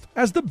protest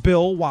as the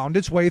bill wound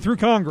its way through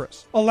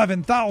Congress.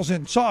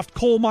 11,000 soft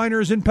coal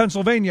miners in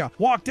Pennsylvania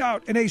walked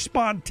out in a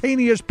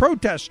spontaneous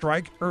protest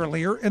strike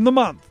earlier in the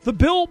month. The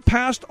bill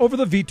passed over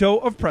the veto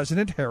of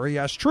President Harry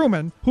S.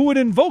 Truman, who would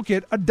invoke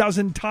it a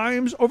dozen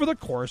times over the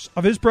course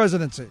of his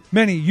presidency.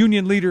 Many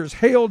union leaders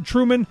hailed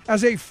Truman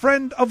as a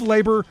friend of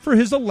labor for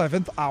his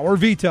 11th hour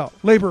veto.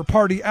 Labor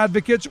Party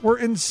advocates were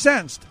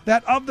incensed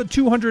that of the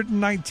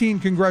 219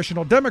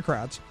 congressional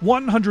Democrats,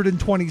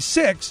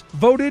 126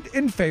 voted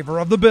in favor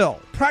of the bill.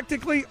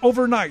 Practically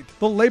overnight,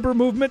 the labor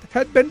movement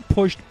had been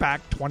pushed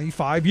back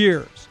 25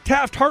 years.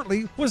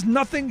 Taft-Hartley was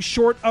nothing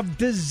short of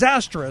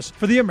disastrous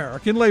for the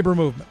American labor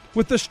movement.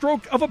 With the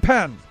stroke of a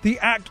pen, the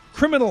act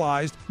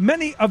criminalized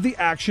many of the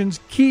actions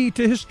key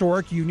to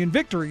historic union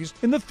victories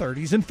in the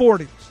 30s and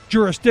 40s.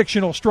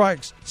 Jurisdictional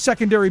strikes,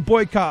 secondary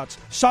boycotts,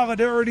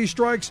 solidarity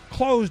strikes,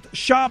 closed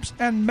shops,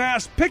 and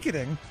mass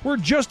picketing were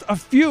just a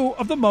few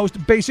of the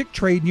most basic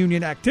trade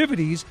union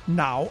activities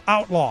now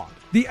outlawed.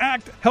 The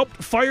act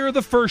helped fire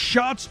the first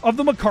shots of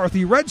the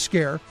McCarthy Red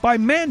Scare by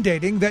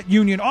mandating that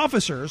union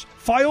officers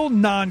file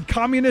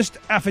non-communist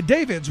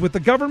affidavits with the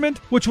government,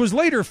 which was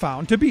later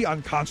found to be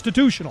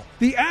unconstitutional.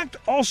 The act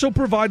also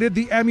provided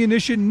the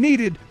ammunition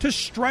needed to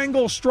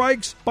strangle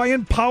strikes by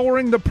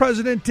empowering the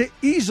president to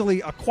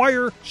easily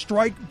acquire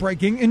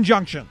strike-breaking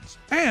injunctions.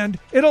 And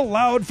it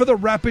allowed for the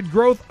rapid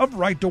growth of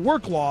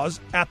right-to-work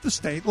laws at the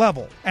state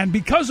level. And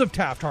because of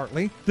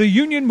Taft-Hartley, the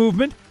union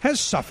movement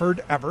has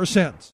suffered ever since.